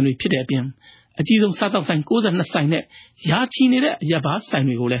တရုတ်လူမျိုးပိုင်တွေဖြစ်တဲ့အပြင်အကြီးဆုံးစားတောက်ဆိုင်62ဆိုင်နဲ့ရာချီနေတဲ့အရက်ဘားဆိုင်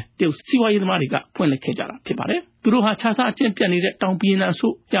တွေကိုလည်းတရုတ်စီးပွားရေးသမားတွေကဖွင့်လှစ်ခဲ့ကြတာဖြစ်ပါတယ်သူတို့ဟာခြားစားအကျင့်ပြတ်နေတဲ့တောင်ပြည်နယ်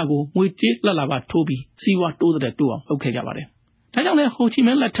အစိုးရကိုငွေကြေးလက်လာပါထိုးပြီးစီးပွားတိုးတဲ့တိုးအောင်လုပ်ခဲ့ကြပါတယ်ဒါကြောင့်လည်းဟိုချီမ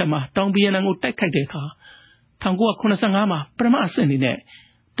င်းလက်ထက်မှာတောင်ပြည်နယ်ကိုတိုက်ခိုက်တဲ့အခါ1985မှာပထမအဆင့်အနေ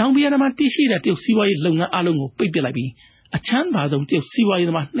နဲ့တောင်ပြည်နယ်မှာတည်ရှိတဲ့တရုတ်စီးပွားရေးလုပ်ငန်းအလုံးကိုပိတ်ပစ်လိုက်ပြီးအချမ်းသာဆုံးတရုတ်စီးပွား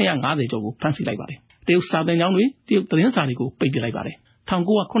ရေးသမား250ကျော်ကိုဖမ်းဆီးလိုက်ပါတယ်တရုတ်စာသင်ကျောင်းတွေတရုတ်သတင်းစာတွေကိုပိတ်ပစ်လိုက်ပါတယ်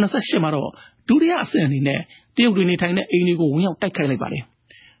1988မှာတော့ဒုတိယအဆင့်အနေနဲ့တရုတ်တွေနေထိုင်တဲ့အိမ်တွေကိုဝင်ရောက်တိုက်ခိုက်လိုက်ပါ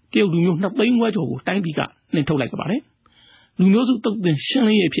တယ်တရုတ်လူမျိုး2သိန်းခွဲကျော်ကိုတိုင်းပြည်ကနှင်ထုတ်လိုက်ပါတယ်လူမျိုးစုတုတ်တင်ရှင်း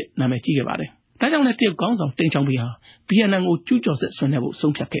လင်းရေးအဖြစ်နာမည်ကြီးခဲ့ပါတယ်ဒါကြောင့်လည်းတရုတ်ခေါင်းဆောင်တင်ချောင်းပီဟာဗီယက်နမ်ကိုကျူးကျော်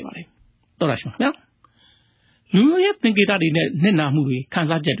စစ်ဆွနေဖို့ဆုံးဖြတ်ခဲ့ပါတယ်တော်ရရှိပါခင်ဗျာလူမျိုးရေးသင်္ကေတတွေနဲ့နှစ်နာမှုတွေခံ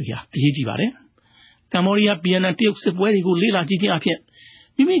စားချက်တွေဟာအရေးကြီးပါတယ်ကမ္ဘောဒီးယားဗီယက်နမ်တရုတ်စစ်ပွဲတွေကိုလေ့လာကြည့်ခြင်းအဖြစ်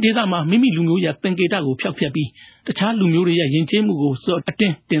မိမိဒေသမှာမိမိလူမျိုးရဲ့သင်္ကေတကိုဖျောက်ဖျက်ပြီးတခြားလူမျိုးတွေရဲ့ယဉ်ကျေးမှုကိုအ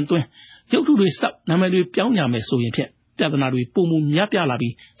တင်းတင်သွင်းရုပ်ထုတွေစောက်နာမည်တွေပြောင်းရမယ်ဆိုရင်ဖြင့်ပြဿနာတွေပုံမှုများပြားလာ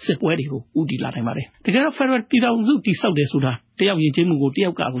ပြီးစစ်ပွဲတွေကိုဥတီလာနိုင်ပါတယ်တကယ်တော့ Federal ပြည်ထောင်စုတည်ဆောက်တယ်ဆိုတာတယောက်ယဉ်ကျေးမှုကိုတယော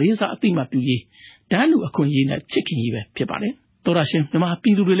က်ကလေးစားအသိမှတ်ပြုရေးတန်းတူအခွင့်အရေးနဲ့ချစ်ခင်ရေးပဲဖြစ်ပါတယ်တော်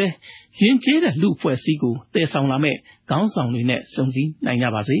ရရှင်မြန်မာပြည်သူတွေလည်းယဉ်ကျေးတဲ့လူအဖွဲ့အစည်းကိုတည်ဆောင်လာမဲ့ခေါင်းဆောင်တွေနဲ့စုံစည်း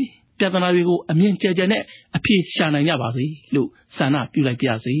နိုင်ကြပါစေပြဿနာတွေကိုအမြင်ကျယ်ကျယ်နဲ့အဖြေရှာနိုင်ကြပါစေလို့ဆန္ဒပြုလိုက်ပါ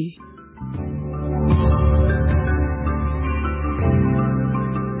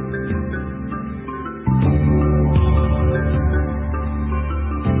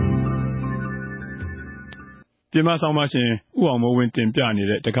ဆောင်ပါရှင်ဥအောင်မိုးဝင်းတင်ပြနေ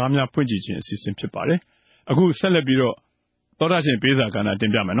တဲ့တကားများဖွင့်ကြည့်ခြင်းအစီအစဉ်ဖြစ်ပါတယ်အခုဆက်လက်ပြီးတော့သောတာရှင်ပေးစာကဏ္ဍတ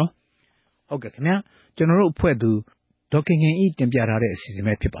င်ပြမယ်နော်ဟုတ်ကဲ့ခင်ဗျာကျွန်တော်တို့အဖွဲ့သူဒေါက်ခင်ခင်ဤတင်ပြထားတဲ့အစီအစဉ်ပဲ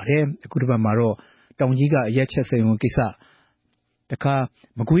ဖြစ်ပါတယ်အခုတစ်ပတ်မှာတော့တောင်ကြီးကအရက်ချက်စိန်ဝန်ကိစ္စတခါ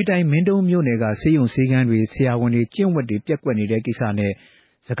မကွေးတိုင်းမင်းတုံးမြို့နယ်ကဆေးရုံဆေးကန်းတွေဆရာဝန်တွေကျင့်ဝတ်တွေပြက်ကွက်နေတဲ့ကိစ္စ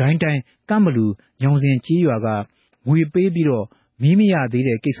နဲ့စကိုင်းတိုင်းကမ်းဘလူညောင်စင်ကြီးရွာက ငွေပေးပြီးတော့မီးမရသေး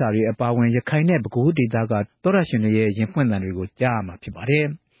တဲ့ကိစ္စတွေအပါအဝင်ရခိုင်နဲ့ပဲခူးဒေသကသောရရှင်တွေရဲ့ရင်ဖွင့်သံတွေကိုကြားရမှာဖြစ်ပါတယ်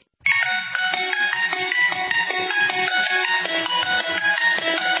။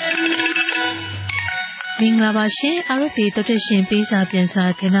 မင်္ဂလာပါရှင် RFA တော်တက်ရှင်ပေးစာပြန်စာ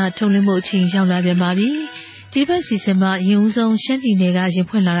ကဏ္ဍထုတ်လွှင့်မှုအချိန်ရောက်လာပြန်ပါပြီ။ဒီဘက်စီစဉ်မှာအရင်ဆုံးရှမ်းပြည်နယ်က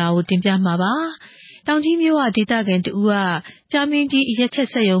ရင်ဖွင့်လာတာကိုတင်ပြမှာပါ။တောင်ကြီးမြို့ကဒေသခံတဦးကကြာမင်းကြီးအ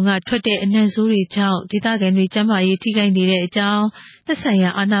ရက်ချက်ဆက်ယုံကထွက်တဲ့အနံ့ဆိုးတွေကြောင့်ဒေသခံတွေကျန်းမာရေးထိခိုက်နေတဲ့အကြောင်းသက်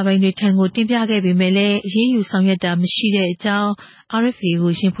ဆိုင်ရာအာဏာပိုင်တွေထံကိုတင်ပြခဲ့ပေမဲ့လည်းအရေးယူဆောင်ရွက်တာမရှိတဲ့အကြောင်း RFA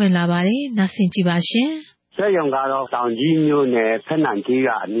ကိုရင်ဖွင့်လာပါတယ်။နားဆင်ကြည့်ပါရှင်။ ဆက်ရုံကတော့တောင်ကြီးမြို့နယ်ဖက်နန်ကြီးကအ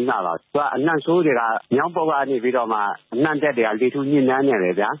နီးမှာပါသူကအနှံ့ဆိုးတွေကမြောက်ပုတ်ကနေပြီးတော့မှအနှံ့တက်တွေကလေထူးညစ်နှမ်းနေ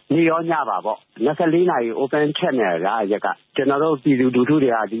တယ်ဗျာနေ့ရောညပါပေါ့24နာရီ open chat နေတယ်ဗျာရက်က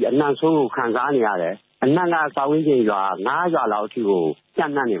ကျွန်တော်တို့ပြည်သူလူထုတွေကဒီအနှံ့ဆိုးကိုခံစားနေရတယ်အနှံ့ကစာဝင်းကျင်ရွာ9ရွာလောက်အထိကိုပြ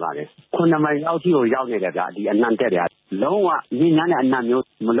န့်နှံ့နေပါတယ်9မိုင်လောက်အထိကိုရောက်နေတယ်ဗျာဒီအနှံ့တက်တွေကလုံးဝညစ်နှမ်းတဲ့အနှံ့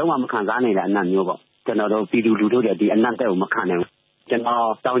မျိုးလုံးဝမခံစားနိုင်တဲ့အနှံ့မျိုးပေါ့ကျွန်တော်တို့ပြည်သူလူထုတွေဒီအနှံ့တက်ကိုမခံနိုင်ဘူး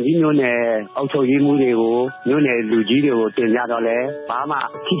ကျွန်တော်တောင်ကြီးမြို့နယ်အုပ်ချုပ်ရေးမှူးတွေကိုမြို့နယ်လူကြီးတွေကို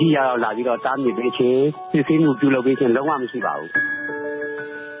တင်ပြတော့လဲဘာမှထိထိရောက်လာပြီးတော့တားမြစ်ပေးခြင်းစစ်ဆေးမှုပြုလုပ်ပေးခြင်းလုံးဝမရှိပါ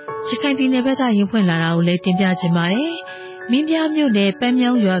ဘူးရခိုင်ပြည်နယ်ဘက်ကရင်ဖွင့်လာတာကိုလည်းတင်ပြခြင်းပါတယ်မင်းပြားမြို့နယ်ပန်း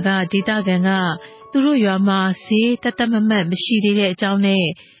မြောင်းရွာကဒေသခံကသူတို့ရွာမှာဈေးတတ်မတ်မရှိသေးတဲ့အကြောင်း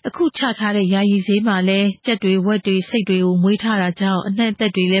နဲ့အခုချထားတဲ့ယာယီဈေးမှာလည်းကြက်တွေဝက်တွေစိတ်တွေကိုမွေးထားတာကြောင့်အနှံ့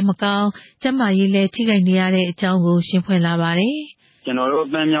သက်တွေလည်းမကောင်းကျန်းမာရေးလည်းထိခိုက်နေရတဲ့အကြောင်းကိုရှင်းဖွင့်လာပါတယ်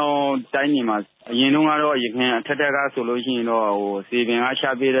ကျွန်တော်တို့ပန်းမြောင်းတိုင်းနေမှာအရင်တုန်းကတော့ရခိုင်အထက်ကဆိုလို့ရှိရင်တော့စေပင်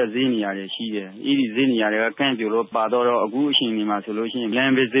ကချပေးတဲ့ဈေးနေရာတွေရှိတယ်။အဲဒီဈေးနေရာတွေကကန့်ပြိုလို့ပါတော့အခုအချိန်ဒီမှာဆိုလို့ရှိရင်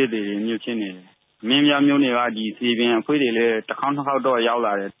လမ်းဘေးဈေးတွေမြို့ဖြစ်နေတယ်။မင်းပြမြို့နယ်ကဒီစေပင်အခွေးတွေလည်းတစ်ခေါက်တော့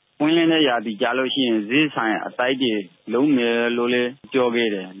ရောက်လာတယ်။ပွင့်လင်းတဲ့ရာသီကြလို့ရှိရင်ဈေးဆိုင်အတိုက်တွေလုံးမယ်လို့လည်းပြော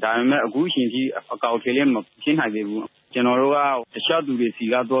ခဲ့တယ်။ဒါပေမဲ့အခုအချိန်ကြီးအကောက်ထဲလည်းမဖြစ်နိုင်သေးဘူး။ကျွန်တော်တို့ကတခြားသူတွေစီ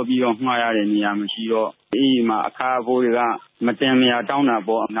ကတော့ပြီးတော့မှားရတဲ့နေရာမရှိတော့အေးမှာအခါဖိုးတွေကမတင်မရတောင်းတာ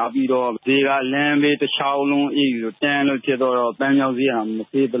ပေါ့နောက်ပြီးတော့ဈေးကလမ်းဘေးတစ်ချောင်းလုံးအေးကိုတန်းလို့ဖြစ်တော့ပန်းမြောက်ဈေးက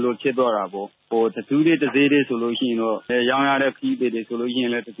မသေးဘလို့ဖြစ်တော့တာပေါ့ဟိုတသူးတွေတစ်သေးတွေဆိုလို့ရှိရင်တော့ရောင်းရတဲ့ခီးတွေဆိုလို့ရှိရ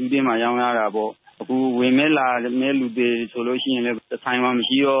င်လည်းတသူးတွေမှာရောင်းရတာပေါ့အခုဝင်မဲ့လာမဲ့လူတွေဆိုလို့ရှိရင်လည်းဆိုင်မှာမ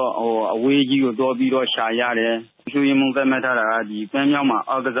ရှိတော့ဟိုအဝေးကြီးကိုတော့ပြီးတော့ရှာရတယ်ကျူရင်မုံသက်မှတ်ထားတာကဒီပန်းမြောက်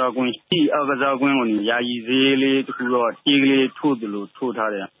မှာအောက်ကစားကွင်းဒီအောက်ကစားကွင်းကိုယာယီဈေးလေးတခုတော့တီးကလေးထိုး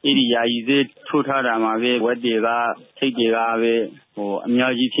တယ်လို့ထိုးထားတယ်အဲဒီယာယီဈေးထိုးထားတာမှာပဲဝက်တွေကထိတ်တွေကပဲဟို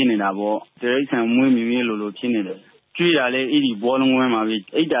အများကြီးဖြစ်နေတာပေါ့တိရစ္ဆာန်မွေးမြူရေးလိုဖြစ်နေတယ်ကျွေးတာလည်းအဲဒီဘောလုံးဝင်း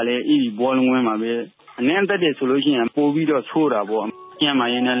မှာပဲအိတ်တာလည်းအဲဒီဘောလုံးဝင်းမှာပဲအနှံ့တက်တယ်ဆိုလို့ရှိ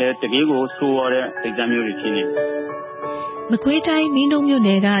ရင်ပို့ပြီးတော့ဆိုးတာပေါ့ကျန်မာရင်လည်းတကယ်ကိုဆိုးရတဲ့စိတ်ဓာတ်မျိုးတွေဖြစ်နေတယ်မကွေးတိုင်းမင်းတို့မြို့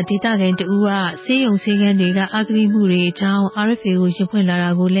နယ်ကဒေသခံတဦးကဆေးရုံဆေးခန်းတွေကအာဂရိမှုတွေအကြောင်း RFA ကိုရင်ဖွ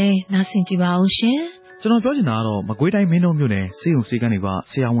င့်လာတာကိုလည်းနားဆင်ကြည့်ပါဦးရှင်ကျွန်တော်ပြောချင်တာကတော့မကွေးတိုင်းမင်းတို့မြို့နယ်ဆေးရုံဆေးခန်းတွေ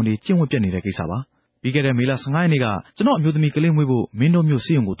ကဆရာဝန်တွေကျင့်ဝတ်ပြတ်နေတဲ့ကိစ္စပါပြီးခဲ့တဲ့မေလ15ရက်နေ့ကကျွန်တော်အမျိုးသမီးကလေးမွေးဖို့မင်းတို့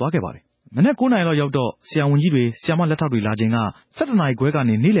မြို့ဆေးရုံကိုသွားခဲ့ပါတယ်မနက်9:00 နာရီလောက်ရောက်တော့ဆရာဝန်ကြီးတွေဆရာမလက်ထောက်တွေလာချိန်က17:00 နာရီခွဲက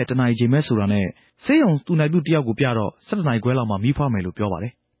နေနေ့လယ်1:00 နာရီချိန်ပဲဆိုတာနဲ့ဆေးရုံသူနိုင်သူတယောက်ကိုပြတော့17:00 နာရီခွဲလောက်မှမီးဖွားမယ်လို့ပြောပါ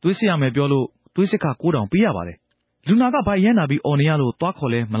တယ်သွေးစစ်ရမယ်ပြောလို့သွေးစစ်ခ9,000ပေးရပါတယ်လူနာကဗိုက်ရမ်းနာပြီးအော်နေရလို့သွား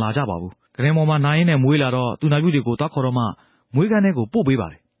ခေါ်လဲမလာကြပါဘူးကရင်ပေါ်မှာနာရင်းနဲ့မွေးလာတော့သူနိုင်ပြုတွေကိုသွားခေါ်တော့မှမွေးကန်းထဲကိုပို့ပေးပါ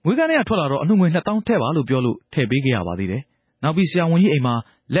တယ်မွေးကန်းထဲကထွက်လာတော့အနှုတ်ငွေ2000ထည့်ပါလို့ပြောလို့ထည့်ပေးခဲ့ရပါသေးတယ်နောက်ပြီးဆရာဝန်ကြီးအိမ်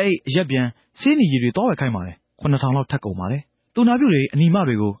မှာလက်အိတ်အရက်ပြန်ဆေးနီရည်တွေသွားဝယ်ခိုင်းပါတယ်9,000လောက်ထပ်ကုန်ပါတယ်သူနာပြုတွေအနီ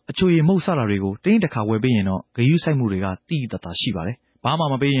မတွေကိုအချိုရည်မုတ်ဆတာတွေကိုတင်းတစ်ခါဝယ်ပေးရင်တော့ဂရုစိုက်မှုတွေကတိတိတတ်တာရှိပါတယ်ဘာမှ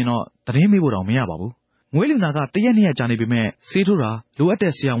မပေးရင်တော့သတင်းမေးဖို့တောင်မရပါဘူးမွေးလူနာက1ရက်2ရက်ကြာနေပေမဲ့ဆေးထိုးတာလိုအပ်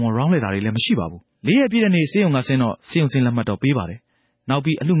တဲ့ဆရာဝန်ရောင်းလဲတာတွေလည်းမရှိပါဘူး4ရက်ပြည့်တဲ့နေ့ဆေးရုံကဆင်းတော့ဆေးရုံဆင်းလက်မှတ်တော့ပေးပါတယ်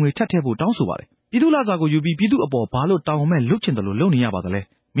နောက်ပြီးအလှငွေထပ်ထည့်ဖို့တောင်းဆိုပါတယ်ပြည်သူ့လစာကိုယူပြီးပြည်သူ့အပေါ်ဘာလို့တောင်းမဲ့လုတ်ချင်တယ်လို့လုပ်နေရပါ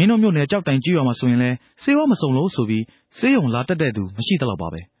သလဲမင်းတို့မြို့နယ်ကြောက်တိုင်ကြီးရွာမှာဆိုရင်လဲဆေးဝါးမစုံလို့ဆိုပြီးဆေးရုံလာတက်တဲ့သူမ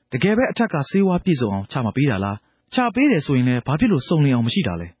ရှိတော့ပါပဲတကယ်ပဲအထက်ကဆေးဝါးပြည့်စုံအောင်ချမပေးတာလားချပေးတယ်ဆိုရင်လည်းဘာဖြစ်လို့စုံလင်အောင်မ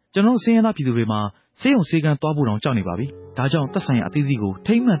ရှိတာလဲကျွန်တော်စင်းရသားပြည်သူတွေမှာဆေးရုံဆေးကန်းသွားဖို့တောင်ကြောက်နေပါပြီဒါကြောင့်သက်ဆိုင်ရာအသီးသီးကို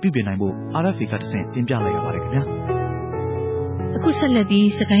ထိမ့်မှန်ပြုပြင်နိုင်ဖို့ RFA ကတဆင့်တင်ပြလိုက်ရပါတယ်ခင်ဗျာအခုဆက်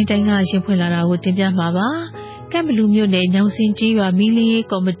လက်ပြီးစကိုင်းတိုင်းကရင်ဖွင့်လာတာကိုတင်ပြမှာပါကမ်ဘလူမြို့နယ်ညောင်စင်ကြီးရွာမီလီရေး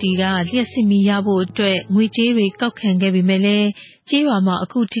ကော်မတီကလျှက်စစ်မီရဖို့အတွက်ငွေကြေးတွေကောက်ခံခဲ့ပေမဲ့လည်းကျေးရွာမှာအ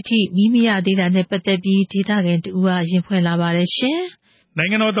ခုထိမီးမရသေးတာနဲ့ပတ်သက်ပြီးဒေသခံတူကရင်ဖွင့်လာပါတယ်ရှင်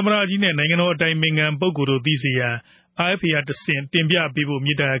နိုင်ငံတော်သမ္မတကြီးနဲ့နိုင်ငံတော်အတိုင်ပင်ခံပုဂ္ဂိုလ်တို့သိစေရန် RFA ကတဆင့်တင်ပြပေးဖို့မြ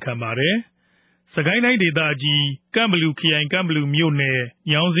စ်တာရက်ခံပါတယ်စကိုင်းတိုင်းဒေသကြီးကမ်ဘလူခရိုင်ကမ်ဘလူမြို့နယ်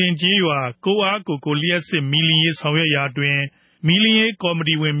ညောင်စင်ကြီးရွာကိုအားကိုလျှက်စစ်မီလီရေးဆောင်ရွက်ရာတွင်မီလီရေးကော်မ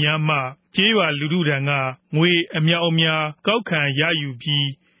တီဝင်များမှကျေးရွာလူထုထံကငွေအမြောက်အများကောက်ခံရယူပြီး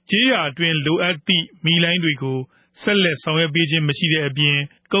ကျေးရွာအတွင်းလိုအပ်သည့်မီလိုင်းတွေကို ဆက်လက်ဆောင်ရွက်ပေးခြင်းမရှိတဲ့အပြင်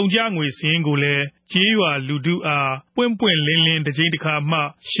ကုန်ကျငွေစည်းကိုလည်းကြေးရွာလူထုအားပွင့်ပွင့်လင်းလင်းတစ်ချိန်တစ်ခါမှ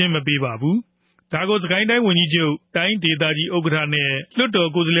ရှင်းမပေးပါဘူးဒါကိုစကိုင်းတိုင်းဝန်ကြီးချုပ်တိုင်းဒေသကြီးဥက္ကဋ္ဌနဲ့လွှတ်တော်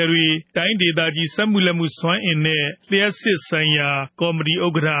ကိုယ်စားလှယ်တွေတိုင်းဒေသကြီးစက်မှုလက်မှုစွမ်းအင်နဲ့လျှက်စစ်ဆိုင်ရာကော်မတီဥ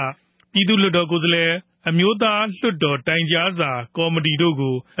က္ကဋ္ဌပြည်သူ့လွှတ်တော်ကိုယ်စားလှယ်အမျိုးသားလွှတ်တော်တိုင်ကြားစာကော်မတီတို့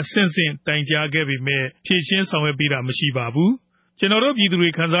ကိုအဆင့်ဆင့်တိုင်ကြားခဲ့ပေမဲ့ဖြေရှင်းဆောင်ရွက်ပေးတာမရှိပါဘူးကျွန်တော်တို့ပြည်သူတွေ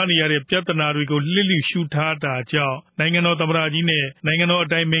ခံစားနေရတဲ့ပြဿနာတွေကိုလျစ်လျူရှုထားတာကြောင့်နိုင်ငံတော်သမ္မတကြီးနဲ့နိုင်ငံတော်အ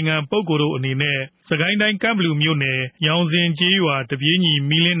တိုင်ပင်ခံပုဂ္ဂိုလ်တို့အနေနဲ့စကိုင်းတိုင်းကမ်ဘလူမြို့နယ်ရောင်စင်ကျေးရွာတပြေးညီ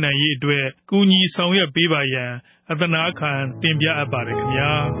မီလင်းနိုင်ရေးအတွက်ကူညီဆောင်ရွက်ပေးပါရန်အသနာခံတင်ပြအပ်ပါတယ်ခင်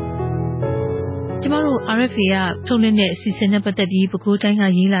ဗျာကျမတို့ RFA ကထုတ်လွှင့်တဲ့အစီအစဉ်နဲ့ပတ်သက်ပြီးပဲခူးတိုင်းက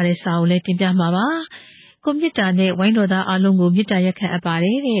ရေးလာတဲ့စာကိုလည်းတင်ပြမှာပါကိုမြစ်တာနဲ့ဝိုင်းတော်သားအားလုံးကိုမြစ်တာရက်ခံအပ်ပါတ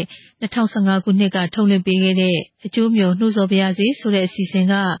ယ်တဲ့2015ခုနှစ်ကထုတ်လွှင့်ပေးခဲ့တဲ့အကျိုးမျိုးနှိုးဆော်ပါရစေဆိုတဲ့အစီအစဉ်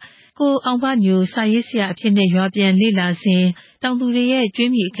ကကိုအောင်ပညိုစာရေးဆရာအဖြစ်နဲ့ရွာပြန်လေ့လာစဉ်တောင်သူတွေရဲ့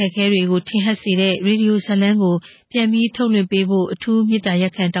ကျွေးမြီအခက်အခဲတွေကိုထင်ဟပ်စေတဲ့ရေဒီယိုဇာတ်လမ်းကိုပြန်ပြီးထုတ်လွှင့်ပေးဖို့အထူးမြစ်တာရ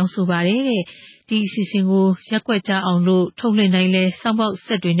က်ခံတောင်းဆိုပါတယ်တဲ့ဒီအစီအစဉ်ကိုရက်ွက်ကြအောင်လို့ထုတ်လွှင့်နိုင်လဲစောင်းပေါက်ဆ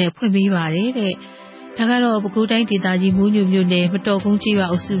က်တွေနဲ့ဖွင့်ပေးပါတယ်တဲ့ဒါကတော့ပဲခူးတိုင်းဒေသကြီးမူးညွမြို့နယ်မတော်ကုန်းကျေးရွာ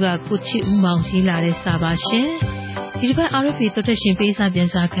အုပ်စုကကိုချစ်ဦးမောင်ရေးလာတဲ့စာပါရှင်ဒီတစ်ပတ် RFA တော်သက်ရှင်ပေးစာပြန်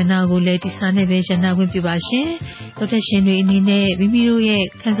စာခဏကိုလည်းဒီစာနဲ့ပဲရန်နာခွင့်ပြုပါရှင်တော်သက်ရှင်တွေအနေနဲ့မိမိတို့ရဲ့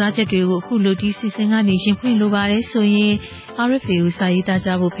ခန်းစားချက်တွေကိုအခုလိုဒီစီစဉ်ကနေရင်ဖွင့်လိုပါတယ်ဆိုရင် RFA ကိုစာရေးသားကြ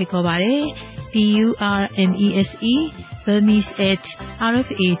ဖို့ဖိတ်ခေါ်ပါတယ်BURMESE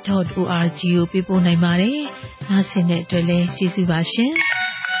burmese@rfa.org ကိုပေးပို့နိုင်ပါတယ်နားဆင်တဲ့အတွက်လည်းကျေးဇူးပါရှင်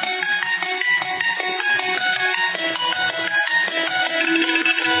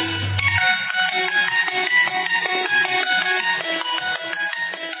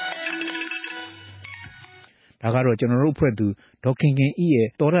ဒါကတော့ကျွန်တော်တို့ဖွဲ့သူဒေါက်ခင်ခင်ဤရဲ့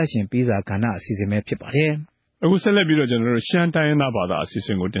သောရရှင်ပေးစာကဏ္ဍအစီအစဉ်ပဲဖြစ်ပါတယ်အခုဆက်လက်ပြီးတော့ကျွန်တော်တို့ရှမ်းတိုင်းရင်းသားဘာသာအစီအစ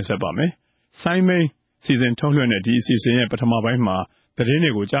ဉ်ကိုတင်ဆက်ပါမယ်ဆိုင်းမိန်စီစဉ်ထုတ်လွှင့်တဲ့ဒီအစီအစဉ်ရဲ့ပထမပိုင်းမှာသတင်း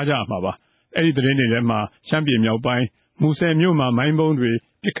တွေကိုကြားကြမှာပါအဲ့ဒီသတင်းတွေထဲမှာရှမ်းပြည်မြောက်ပိုင်းမူဆယ်မြို့မှာမိုင်းဘုံတွေ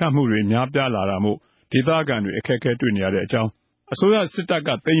ပစ်ခတ်မှုတွေများပြားလာတာမို့ဒေသခံတွေအခက်အခဲတွေ့နေရတဲ့အကြောင်းအစိုးရစစ်တပ်က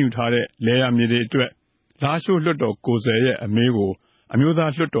သိမ်းယူထားတဲ့လေယာဉ်မြေတွေအတွက်လာရှိုးလွှတ်တော်ကိုယ်စားရဲ့အမေးကိုအမျိုး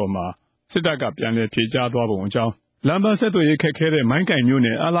သားလွှတ်တော်မှာစစ်တပ်ကပြန်လည်ဖြေကြားသွားပုံအကြောင်းလမ်းပန်းဆက်သွယ်ရေးခက်ခဲတဲ့မိုင်းကင်မြို့န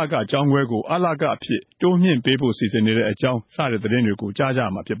ယ်အလကကျောင်းခွဲကိုအလကအဖြစ်တိုးမြင့်ပေးဖို့စီစဉ်နေတဲ့အကြောင်းစတဲ့သတင်းတွေကိုကြားကြ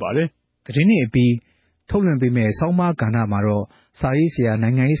မှာဖြစ်ပါတယ်။သတင်းတွေအပြီးထုတ်လွှင့်ပေးမဲ့ဆောင်းပါးကဏ္ဍမှာတော့စာရေးဆရာ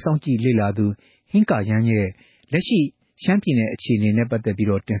နိုင်ငံရေးစောင့်ကြည့်လေ့လာသူဟင်းကာရန်ရဲ့လက်ရှိရှမ်းပြည်နယ်အခြေအနေနဲ့ပတ်သက်ပြီး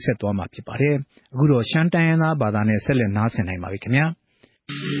တော့တင်ဆက်သွားမှာဖြစ်ပါတယ်။အခုတော့ရှမ်းတိုင်းရင်းသားဘာသာနဲ့ဆက်လက်နားဆင်နိုင်ပါပြီခင်ဗျာ။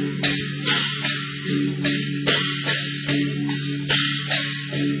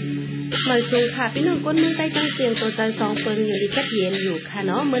มาชงค่ะพี่น้องก้นเมืองใต้จังเสียงตัวใจ2เปิงอยู่ที่กัดเย็นอยู่ค่ะเ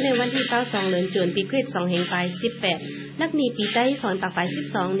นาะเมื่อในวันที่22เดือนตุลาคมปีคริสต์2แห่งปลาย18ลักนีปีใต้สอนปากปลาย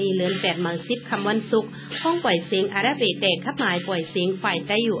12นี่เดือน8มัง10คำวันศุกร์ห้องปล่อยเสียงอาราเบแตกขับหมายปล่อยเสียงฝ่ายใ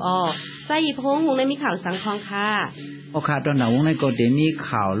ต้อยู่ออใส่พงวงในมีข่าวสังทองค่ะโอคาตอนหนาวงในก็ได้มี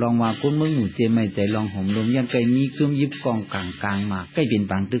ข่าวลองว่าก้นเมืองหมู่เจไม่ใจลองห่มลมยังไกลมีจุ่มยิบกองกลางมาใกล้เป็น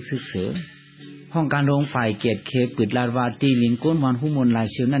บางตึกซึกเสือห้องการโรงฝ่ายเกียรติเคปิดลาดวาตีลินก้นวันหุมนลาย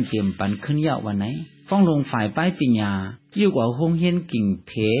เชียวนั่นเตรียมปันขึ้นยาววันไหนฟ้องโรงฝ่ายป้ายปิญญาอยู่กว่าห้องเฮนกิ่งเ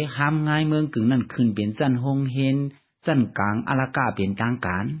พห้ามง่ายเมืองกึ่งนั่นขึ้นเป็นจันห้องเฮนจันกลางอลากาเป็นทางก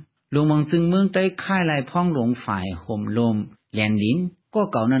ารลงมังจึงเมืองใต้ค่ายลายพ้องโรงฝ่ายห่มลมแลนลินก็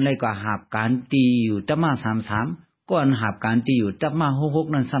เก่านั้นเลยกว่าหาบการตีอยู่ตับมา33ก่อนหาบการตีอยู่ตับมา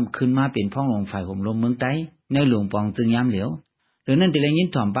66นั้นซ้ำขึ้นมาเป็นพ้องโรงฝ่ายห่มลมเมืองใต้ในหลวงปองจึงย้ำเหลียวหรือนั่นแต่ละยิน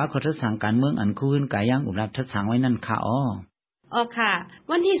ถ่อมป้าขอทัดสั่งการเมืองอันคู่ขึ้นกาย่างอุรับทัดสั่งไว้นั่นค่ะอ๋อค่ะ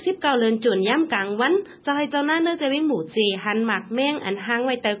วันที่19เดือนตุลาคมย่ำกลางวันจะให้เจ้าหน้าเนื้อจะวิ่งหมู่เจหันหมักแม่งอันห้างไ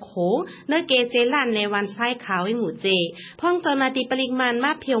ว้เตอโขเนื้อเกเจลั่นในวันไส้ขาวไว้หมู่เจพ่องเจ้าหน้าที่ปริมาณม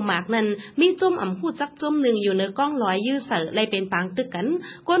าเพียวหมากนั้นมีจุ่มอ่ำหูจักจุ่มหนึ่งอยู่เนื้อกล้องร้อยยื้อเสือเลยเป็นปางตึกกัน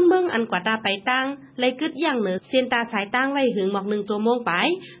ก้นเมืองอันกว่าตาไปตั้งเลยกึดอย่างเหนือเซียนตาสายตั้งไว้หึงหมอก1 ชั่วโมงไป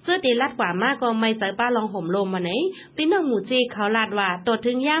เจ้าตีลัดกว่ามากก็ไม่เจอป้าลองห่มลมมาไหนพี่น้องหมู่เจเขาลาดว่าตัว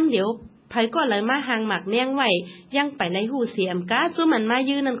ถึงย่ำเดี๋ยวไผก็เลยมาหางหมักแมงไว้ยังไปในหูเสียมกาจุ่มมันมา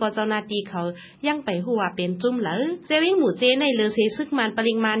ยืนนั่นก็เจ้าหน้าที่เขายังไปหัวเป็นจุ่มเหลอเจวิ่งหมู่เจในเรือเสซึกมันป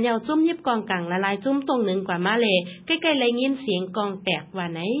ริมาณยาวจุ่มยิบกองกลางละลายจุ่มตรงหนึ่งกว่ามาเลยใกล้ๆเลยยินเสียงกองแตกว่า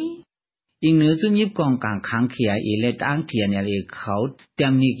ไหนอีกเหนือจุ่มยิบกองกลางค้างเขียเอเลตอ้างเทียนเนี่ยเลยเขาเตรีย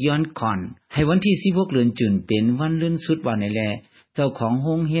มนิกย้อนก่อนให้วันที่16เดือนตุลาคมเป็นวันลื่นสุดวันนี้แหละเจ้าของโฮ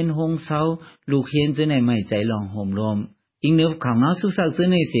งเฮนโฮงเซาลูกเฮนจะในไม่ใจลองห่มลมอิงเนื้อของน้าสุสักซึ่ง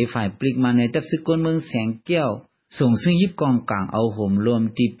ในเสียฝ่ายปลิกมาในตับซึกก้นเมืองแสงแก้วส่งซึ่งยิบกองกลางเอาห่มรวม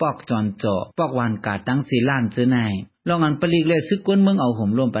ตีปอกจอนจ่อปอกวันกาตั้งสีล้านเจอใน ลองอันปลีกเลยซึกก้นเมืองเอาห่ม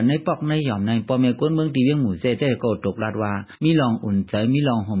รวมปันในปอกในหย่อมในปอเมก้นเมืองตีเวียงหมู่เจเจก็ตกลาดว่ามีลองอุ่นใจมีล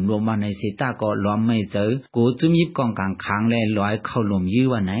องห่มรวมวันในเสตาก็ล้อมไม่เจอกูจุ่มยิบกองกลางค้างแลลอยเข้าลมยื้อ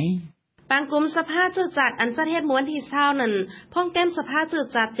วันไหนปางกลุ่มสภาจืดจัดอันประเทศม้วนที่เศร้านั่นพ่องเต้มสภาจืด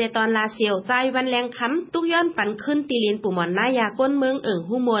จัดเจตอนลาเซียวใจวันแรงค้ำตุกย้อนปั่นขึ้นตีลินปู่หมอนหน้ายาก้นเมือง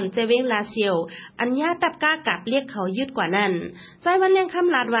หูมนเจเวงลาเซียวอัญญาตับก้ากับเรียกเขายืดกว่านั้นใจวันแรงค้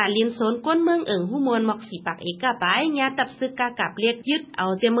ำลาดว่าลินโซนก้นเมืองหูมนหมอกสีปักเอกกะไปญาตับซึกกากับเรียกยึดเอา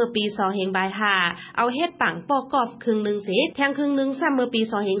เจเมื่อปี2เฮงบายหาเอาเฮ็ดปังปอกอบครึ่งนึงเสแทงครึ่งนึงซ้ำเมื่อปี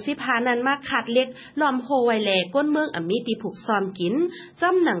2เฮง15นั้นมาขาดเล็กล้อมโฮไว้แลก้นเมืองมีตีผูกซ้อมกินจ้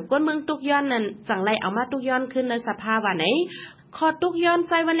ำหนังก้นเมืองตุกย้อนนั้นจังไลเอามาตุกย้อนขึ้นในสภาวะไหนขอตุกย้อนใ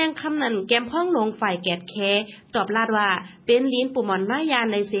จวันแรงคำนั้นแกมพ้องลงฝ่ายแกดแคตอบลาดว่าเป็นลิ้นปู่หมอนมายา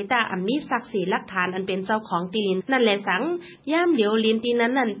ในเสตามีศักดิ์ศรีหลักฐานอันเป็นเจ้าของตีลินนั่นแหละสังย่ามเหลียวลิ้นตีนั้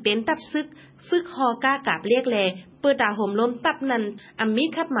นนั่นเป็นตับซึกคอกากาบเรียกแลเปิดตาห่มลมตับนั้นมี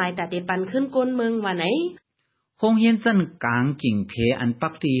ขับหมายแต่เดปันขึ้นก้นเมืองว่าไหนโรงเรียนจันกลางกิ่งเพอันปั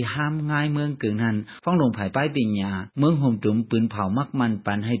กตีห้ามง่ายเมืองกึ่งนั้นฟ้องลงภายป้ายปิญญาเมืองห่มตุ่มปืนเผามักมัน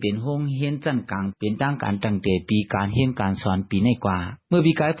ปันให้เป็นโรงเรียนจันกลางเป็นตั้งการตั้งแต่ปีการเรียนการสอนปีในกว่าเมื่อ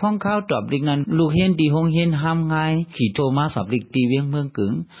ปีกายพ้องข้าวตอบลิกนั้นลูกเรียนดีโรงเรียนห้ามง่ายขี่โทมาสอบลิกตีเวียงเมืองกึ่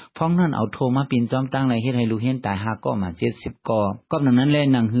งพ้องนั้นเอาโทมาปีนจอมตั้งไรเฮ็ดให้ลูกเรียนตาย5ก็มา70ก็ดังนั้นแล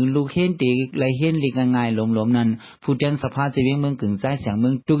หนังหือลูกเรียนตีไรเรียนลิกง่ายๆล้มๆนั้นผู้แทนสภาเจเวียงเมืองกึ่งใจเสียงเมื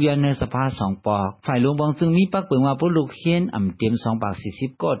องทุกยันในสภา2ปอกฝ่ายหลวงบองซึ่งมีปักเปิงว่าผู้ลูกเรียนเตรียม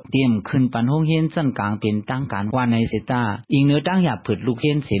240ก็เตรียมขึ้นปันโรงเรียนจันกลางเป็นตั้งการว่าในเสตาอีกเนื้อตั้งหยาบผึดลูกเรี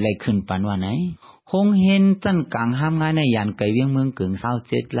ยนเสไลขึ้นปันว่าไหนโรงเรียนจันกลางห้ามง่ายในยานไกเวียงเมืองกึ่ง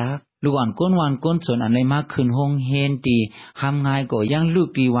27ลักลูกอ่อนก้นวานก้นส่วนอันไรมากขึ้นโรงเรียนตีห้ามง่ายก็ยังลูก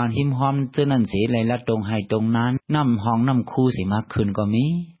ตีวานหิมหอมเจนั่นเสไลละตรงให้ตรงนั้นน้ำห้องน้ำคู่สิมากขึ้นก็มี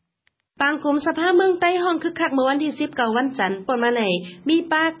ปางกลุ่มสภาเมืองใต้ห้องคึกคักเมื่อวันที่19วันจันทร์ปนมาในมี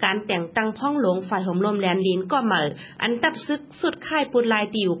ป้าการแต่งตั้งพ้องหลงฝ่ายห่มลมแลนลินก็เหมืออันตับซึกสุดค่ายปุดลาย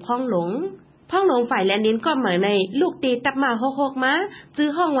ตีอยู่พ้องหลงฝ่ายแลนดินก็เหมือในลูกตีตับมา6มาจื้อ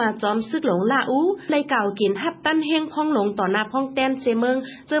ห้องว่าจอมซึกหลงลาอูเลยเก่ากินฮับตั้นแห้งพ้องหลงต่อหน้าพ้องแต้นเจเมือง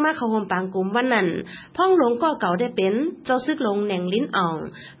เจอมาเข้าห่มปางกลุ่มวันนั้นพ้องหลงก็เก่าได้เป็นเจ้าซึกหลงแหน่งลิ้นอ่อง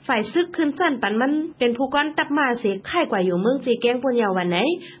ฝ่ายซึกขึ้นจันปันมันเป็นผู้ก้อนตับมาเสกค่ายกว่าอยู่เมืองจีแกงปุญญาวันไหน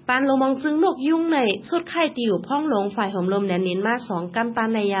ปานลมองจึงนกยุ่งในสุดค่ายตีอยู่พ้องหลงฝ่ายห่มลมแลนดินมา2กำปาน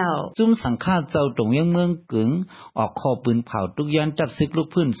ในยาวจุ้มสังฆาเจ้าตรงยังเมืองกึ่งออกคอปืนเผาทุกยันจับซึกลูก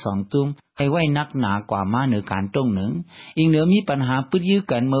พื้น2จุ้มให้ไว้นักหนากว่ามาเหนือการตรงหนึ่งอีกเหนือมีปัญหาปึดยื้อ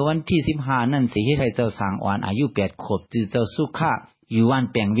กันเมื่อวันที่15นั่นสิเฮ็ดให้เจ้าสางอ่อนอายุ8ขวบจื้อเจ้าสุขะอยู่วัน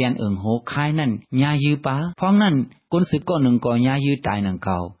แปลงเวียนโหค่ายนั่นญายื้อปาพ้องนั่นก้นสึกก้อนหนึ่งก็ญายื้อตายหนังเ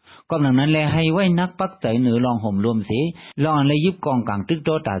ก่าก็ดังนั้นแลให้ไว้นักปักใจเหนือลองห่มรวมเสลองเลยยิบกองกลางตึกโต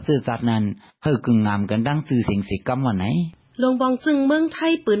ตาซื่อจัดนั้นเฮากึ่งงามกันดังซื่อเสียงสิกำวันไหนลงบองจึงเมืองไท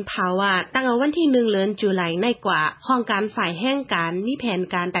ยปืนเผาว่าตั้งเอาวันที่1เดือนตุลาคมในกว่าห้องการฝ่ายแห่งการมีแผน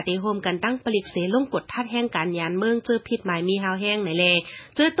การตัดโฮมกันตั้งปลิกเสลงกดทัดแห่งการยานเมืองเจอผิดหมายมีฮาวแห้งไหนแล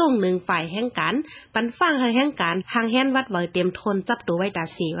เจอตรงหนึ่งฝ่ายแห่งการปันฟังแห่งการทางแห่งวัดเว้เตรียมทนจับตัวไว้ตา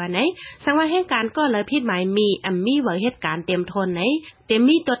สีว่าไหนสังว่าแห่งการก็เลยผิดหมายมีมีเว้เหตุการณ์เตรียมทนไหนเต็ม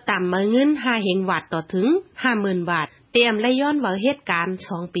มีตัวต่ำมาเงิน5เฮงบาทต่อถึง 50,000 บาทเตรียมและย้อนเว้าเหตุการณ์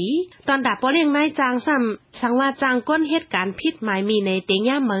2ปีตอนดาบปอเลี้ยงนายจางซ้ำสังว่าจางก้นเหตุการณ์ผิดหมายมีในเตง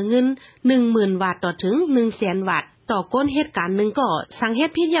ย่าเหมือเงิน 10,000 บาทต่อถึง 100,000 บาทต่อก้นเหตุการณ์นึงก็สังเฮ็ด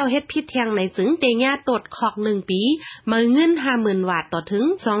ผิดยาวเฮ็ดผิดแทงในจึงเตงย่าตดขอก1ปีเหมือเงิน 50,000 บาทต่อถึง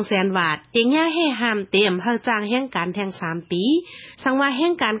 200,000 บาทเตงย่าให้ห้ามเตรียมเฮาจางแห่งการแทง3ปีสังว่าแห่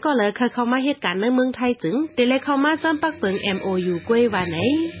งการก็เลยเคยเข้ามาเหตุการณ์ในเมืองไทยจึงเตเลยเข้ามาจอมปักเปิง MOU กล้วยว่าไหน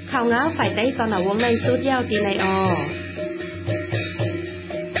ข่าวง้าวฝ่ายใต้ตอนวงในสุดยาวตีในอ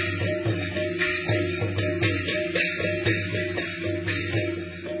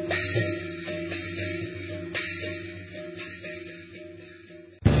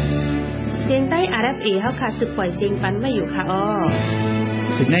เสียงใต้ RFA เฮาค่ะสึกปล่อยเสียงปันมาอยู่ค่ะ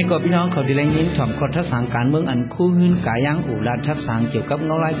สึกในก็พี่น้องเขาได้ยินถ่อมคดทัศสังการเมืองอันคู่หื้นกายังอุราทัศสังเกี่ยวกับน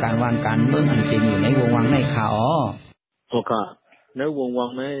อกรายการวานการเมืองอันเป็นอยู่ในวงวังในค่ะโอเคในวงวัง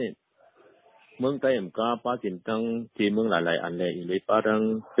ในเมืองใต้ก็ป้าจินตั้งที่เมืองหลายๆอันเลยเลยป้าดัง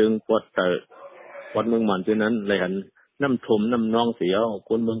ซึ่งปวดแต่วัดเมืองมันตัวนั้นเลยหันน้ำท่วมน้ำนองเสียค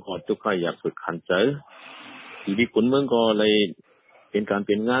นเมืองขอทุกข์อยากฝึกขันเจอทีนี้คนเมืองก็เลยเป็นการเ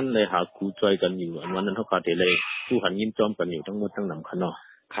ป็นงานเลยหาครูช่วยกันอยู่วันนั้นเขาขาดเลยผู้หันยิ้มจอมกันอยู่ทั้งหมดทั้งนำคันเนาะ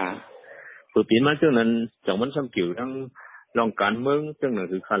ค่ะเพื่อปีนมาเจ้านั้นจากมันซ้ำเกี่ยวทั้งรองการเมืองเจ้าหนึ่ง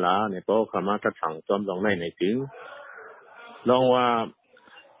คือคาลาเนี่ยก็ขามาทัดสั่งจอมลองในถึงลองว่า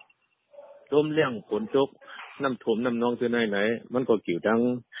ร่มเลี้ยงฝนตกน้ำท่วมน้ำนองเจ้าไหนมันก็เกี่ยวทั้ง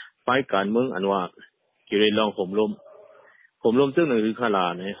ฝ่ายการเมืองอันว่าเกี่ยวเลยลองห่มลม ผมลมซึ่งหนึ่งคือขลา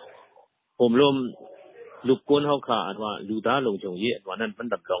เนี่ยผมลมลูกก้นเขาขาดว่าลูด้าลงจงเยวันนั้นมัน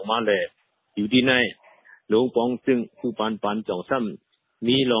ดับลองมาเลยอยู่ที่ไหนหลวงปองซึ่งผู้ปันจ่องซ้ำ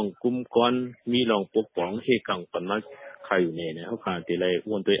มีลองกุมก้อนมีลองปกป้องเฮกังปันมาใครอยู่เนี่ยเขาขาดที่ไร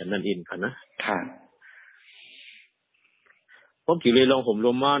อ้วนตัวอันนั้นอินกันนะค่ะเพราะกี่เลยลองผมล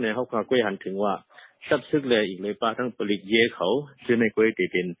มมาเนี่ยเขาขาดก็หันถึงว่าซับซึกเลยอีกเลยป้าทั้งปริเย่เขาชื่อในกล้วยตี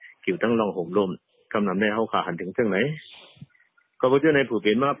เป็นกิ่วทั้งลองผมลมกำนำในเขาขาดหันถึงเรื่องไหนก็เพราะในผู้เ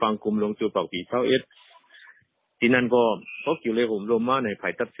ป็นมาปังกุมลงจูปากปีเท้าเอ็ดที่นั่นก็เพราะกี่เลยผมลมมาในภา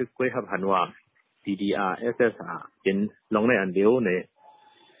ยซับซึกกล้วยหับหันว่า DDR SSR เป็นลองในอันเดียวเนี่ย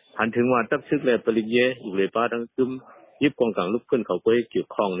หันถึงว่าซับซึกเลยปริเย่อีกเลยป้าทั้งซึมยิบกองกลางลุกขึ้นเขากล้วยเกี่ยว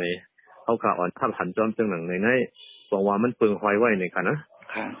ข้องในเขาขาอ่อนทับหันจอมจังหนังในบอกว่ามันเปิงหอยไว้ในค่ะนะ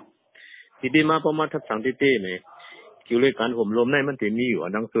ทีดีมาประมาณทับสังที่เต้เนี่ยกิ่วเลยการห่มลมในมันถึงมีอยู่อั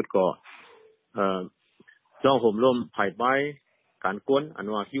นดังสุดก็ลองห่มลมภายใต้การก้นอัน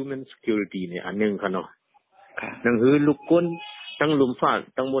ว่า human security เนี่ยอันหนึ่งค่ะเนาะนั่นคือลูกก้นตั้งลมฟาด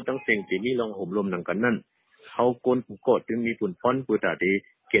ตั้งหมดตั้งเสียงที่มีลองห่มลมหนังกันนั่นเขาก้นผูกกดจึงมีปุ่นฟ้อนปูตาดี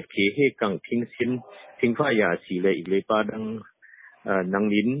เกตเขให้กังทิ้งชิ้นทิ้งฝ้ายาสีเลยอีกเลยป้าดังนาง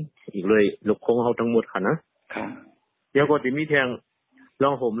ลิ้นอีกเลยลูกคงเขาทั้งหมดค่ะนะเดี๋ยวก็จะมีแทงล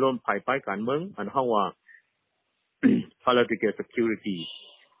องห่มลมภายใต้การเมืองอันห้องว่า political security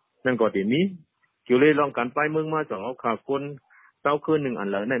นั่นก็จะมีเกี่ยวเลยลองการไปเมืองมาจากเอาขาก้นเต้าคืนหนึ่งอัน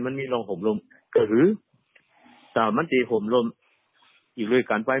แล้วในมันมีลองห่มลมก็หรือแต่มันจะห่มลมอีกเลย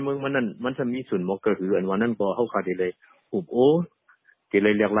การไปเมืองมันนั่นมันจะมีส่วนมกก็คืออันว่านั่นก็เข้าขาดเลยอุบโอที่เล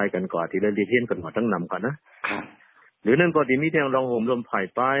ยเรียกไล่กันก่อนที่เลยเรียกเทียนกันมาทั้งนำกันนะหรือนั่นก็จะมีแทงลองห่มลมภาย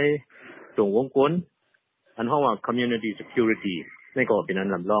ใต้ตรงวงกลอันห้องว่า community security นั่นก็เป็นอัน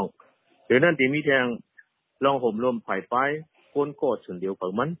ลำลองหรือนั่นจะมีแทงลองห่มลมภายใต้ก้นกอดส่วนเดียวกั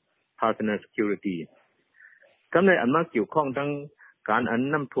บมัน personal security กำในอันมาเกี่ยวข้องทั้งการอัน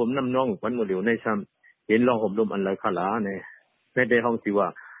น้ำท่วมน้ำนองวันมือเหลียวในซ้ำเห็นลองห่มลมอันไรขลาเนี่ยในได้ห้องสิว่า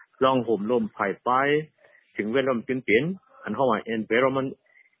ลองห่มลมภายใต้ถึงเวลาเป็นเปลี่ยนอันห้องว่า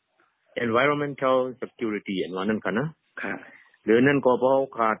environmental security อันว่านั่นกันนะหรือนั่นก็เพราะ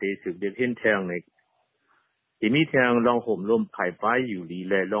ขาดสืบเดือดเห็นแทงในที่มีแทงลองห่มลมภายใต้อยู่ดี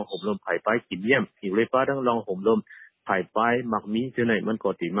เลยลองห่มลมภายใต้กินเยี่ยมอยู่เลยป้าทั้งลองห่มลมภายใต้มักมีเจ้าไหนมันก็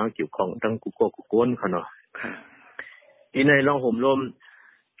ตีมาเกี่ยวข้องทั้งกุกกุก้นขนาดที่ในลองห่มลม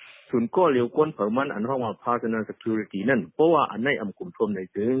ศูนย์ก้อเหลียวก้นเผิงมันอันห้องว่า personal security นั่นเพราะว่าอันในอำกุมทมใน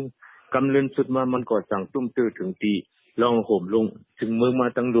ถึงกำเนิดสุดมามันก็จังตุ้มตื้อถึงตีลองห่มลงถึงเมืองมา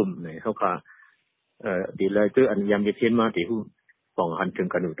ตั้งลุ่มในเขาค่ะดีเลยเจออันยามเทียนมาที่หูป่องหันถึง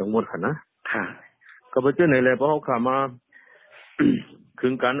กันอยู่ทั้งหมดค่ะนะก็ไปเจอในเลยเพราะเขาขามาคื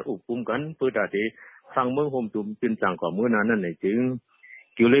นกันอุบปุ่มกันเพื่อแต่ที่ทางเมืองห่มตุ่มเป็นต่างกว่าเมื่อนั้นนั่นในจึง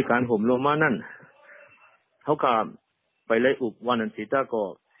เกี่ยวเลยการห่มลงมานั่นเขาขาไปเลยอุบวันนั้นสิตาก็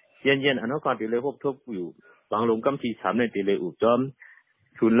เย็นๆอันเขาขาตีเลยพบทบอยู่บางลงกำทีสามในตีเลยอุบจอม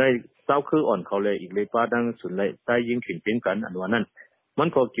สุนเลยเต้าคืออ่อนเขาเลยอีกเลยป้าดังสุนเลยใต้ยิงขินเป็นกันอันวันนั้นมัน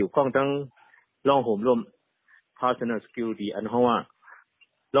ก็เกี่ยวข้องทั้งล่องห่มลม personal security อันเขาว่า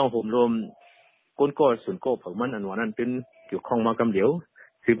ล่องห่มลมก้นก้อส่วนก้อเผิงมันอันวันนั้นเป็นเกี่ยวข้องมากำเดียว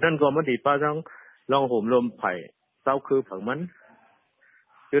สืบนั่นก็มันดีป้าทั้งล่องห่มลมไผ่เต้าคือเผิงมัน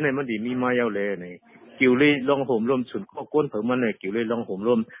เจ้าในมันดีมีมาเยาเลยในเกี่ยวเลยล่องห่มลมส่วนก้อก้นเผิงมันเลยเกี่ยวเลยล่องห่มล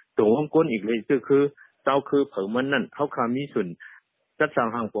มตัววงก้นอีกเลยก็คือเต้าคือเผิงมันนั่นเขาขามีส่วนจัดสร้าง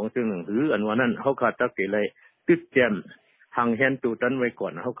ห่างปวงซึ่งหนึ่งหรืออันวันนั้นเขาขาดตักเตเลยตึกแจมห่างแฮนตูตันไว้ก่อ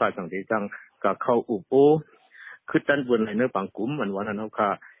นเขาขาดสั่งที่จังกับเข้าอุปโอคือตันบนไหนเนื้อปังกุ้มอันวันนั้นเขาขา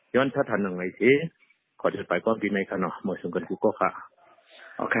ย้อนทัดทันหนึ่งไงสิขอจะไปก้อนปีในขณะหมดส่งกันทุกก็ค่ะ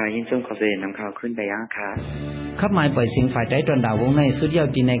โอเคยินจงขอเสนนำข่าวขึ้นไปยังค่ะขับหมายปล่อยสิ่งฝ่ายใต้ตอนดาววงในสุดยอด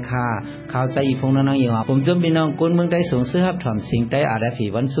จีในค่ะข่าวใจอีพงน้องๆอยู่ผมจมพี่น้องกุนเมืองได้สูงซื้อฮับถอมสิ่งใต้อาราฟี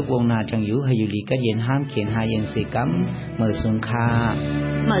วันสุกวงนาจังอยู่ให้อยู่ลีก็เย็นห้ามเขียนหาเย็นสีกัมเมื่อสูงค่ะ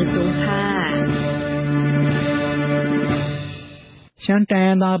เมื่อสูงค่ะရှမ်းတို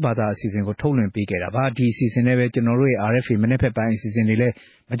င်းသားဘာသာအစီအစဉ်ကိုထုတ်လွှင့်ပေးခဲ့တာပါဒီအစီအစဉ်နဲ့ပဲကျွန်တော်တို့ရဲ့ RFA မနေ့ဖက်ပိုင်းအစီအစဉ်တွေလည်း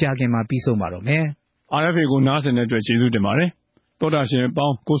မကြာခင်မှာပြီးဆုံးပါတော့မယ် RFA ကိုနားဆင်တဲ့အတွက်ကျေးဇူးတင်ပါတယ်တောတာရှင်အပေါ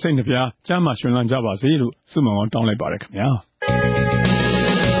င်းကိုစိတ်နှပြကျမ်းမာရှင်လန်းကြပါစေလို့ဆုမွန်ကောင်းတောင်းလိုက်ပါတယ်ခင်ဗျာ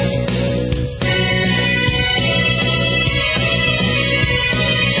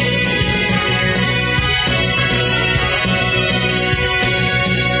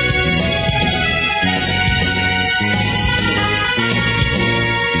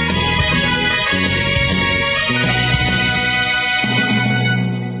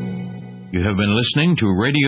You have been listening to Radio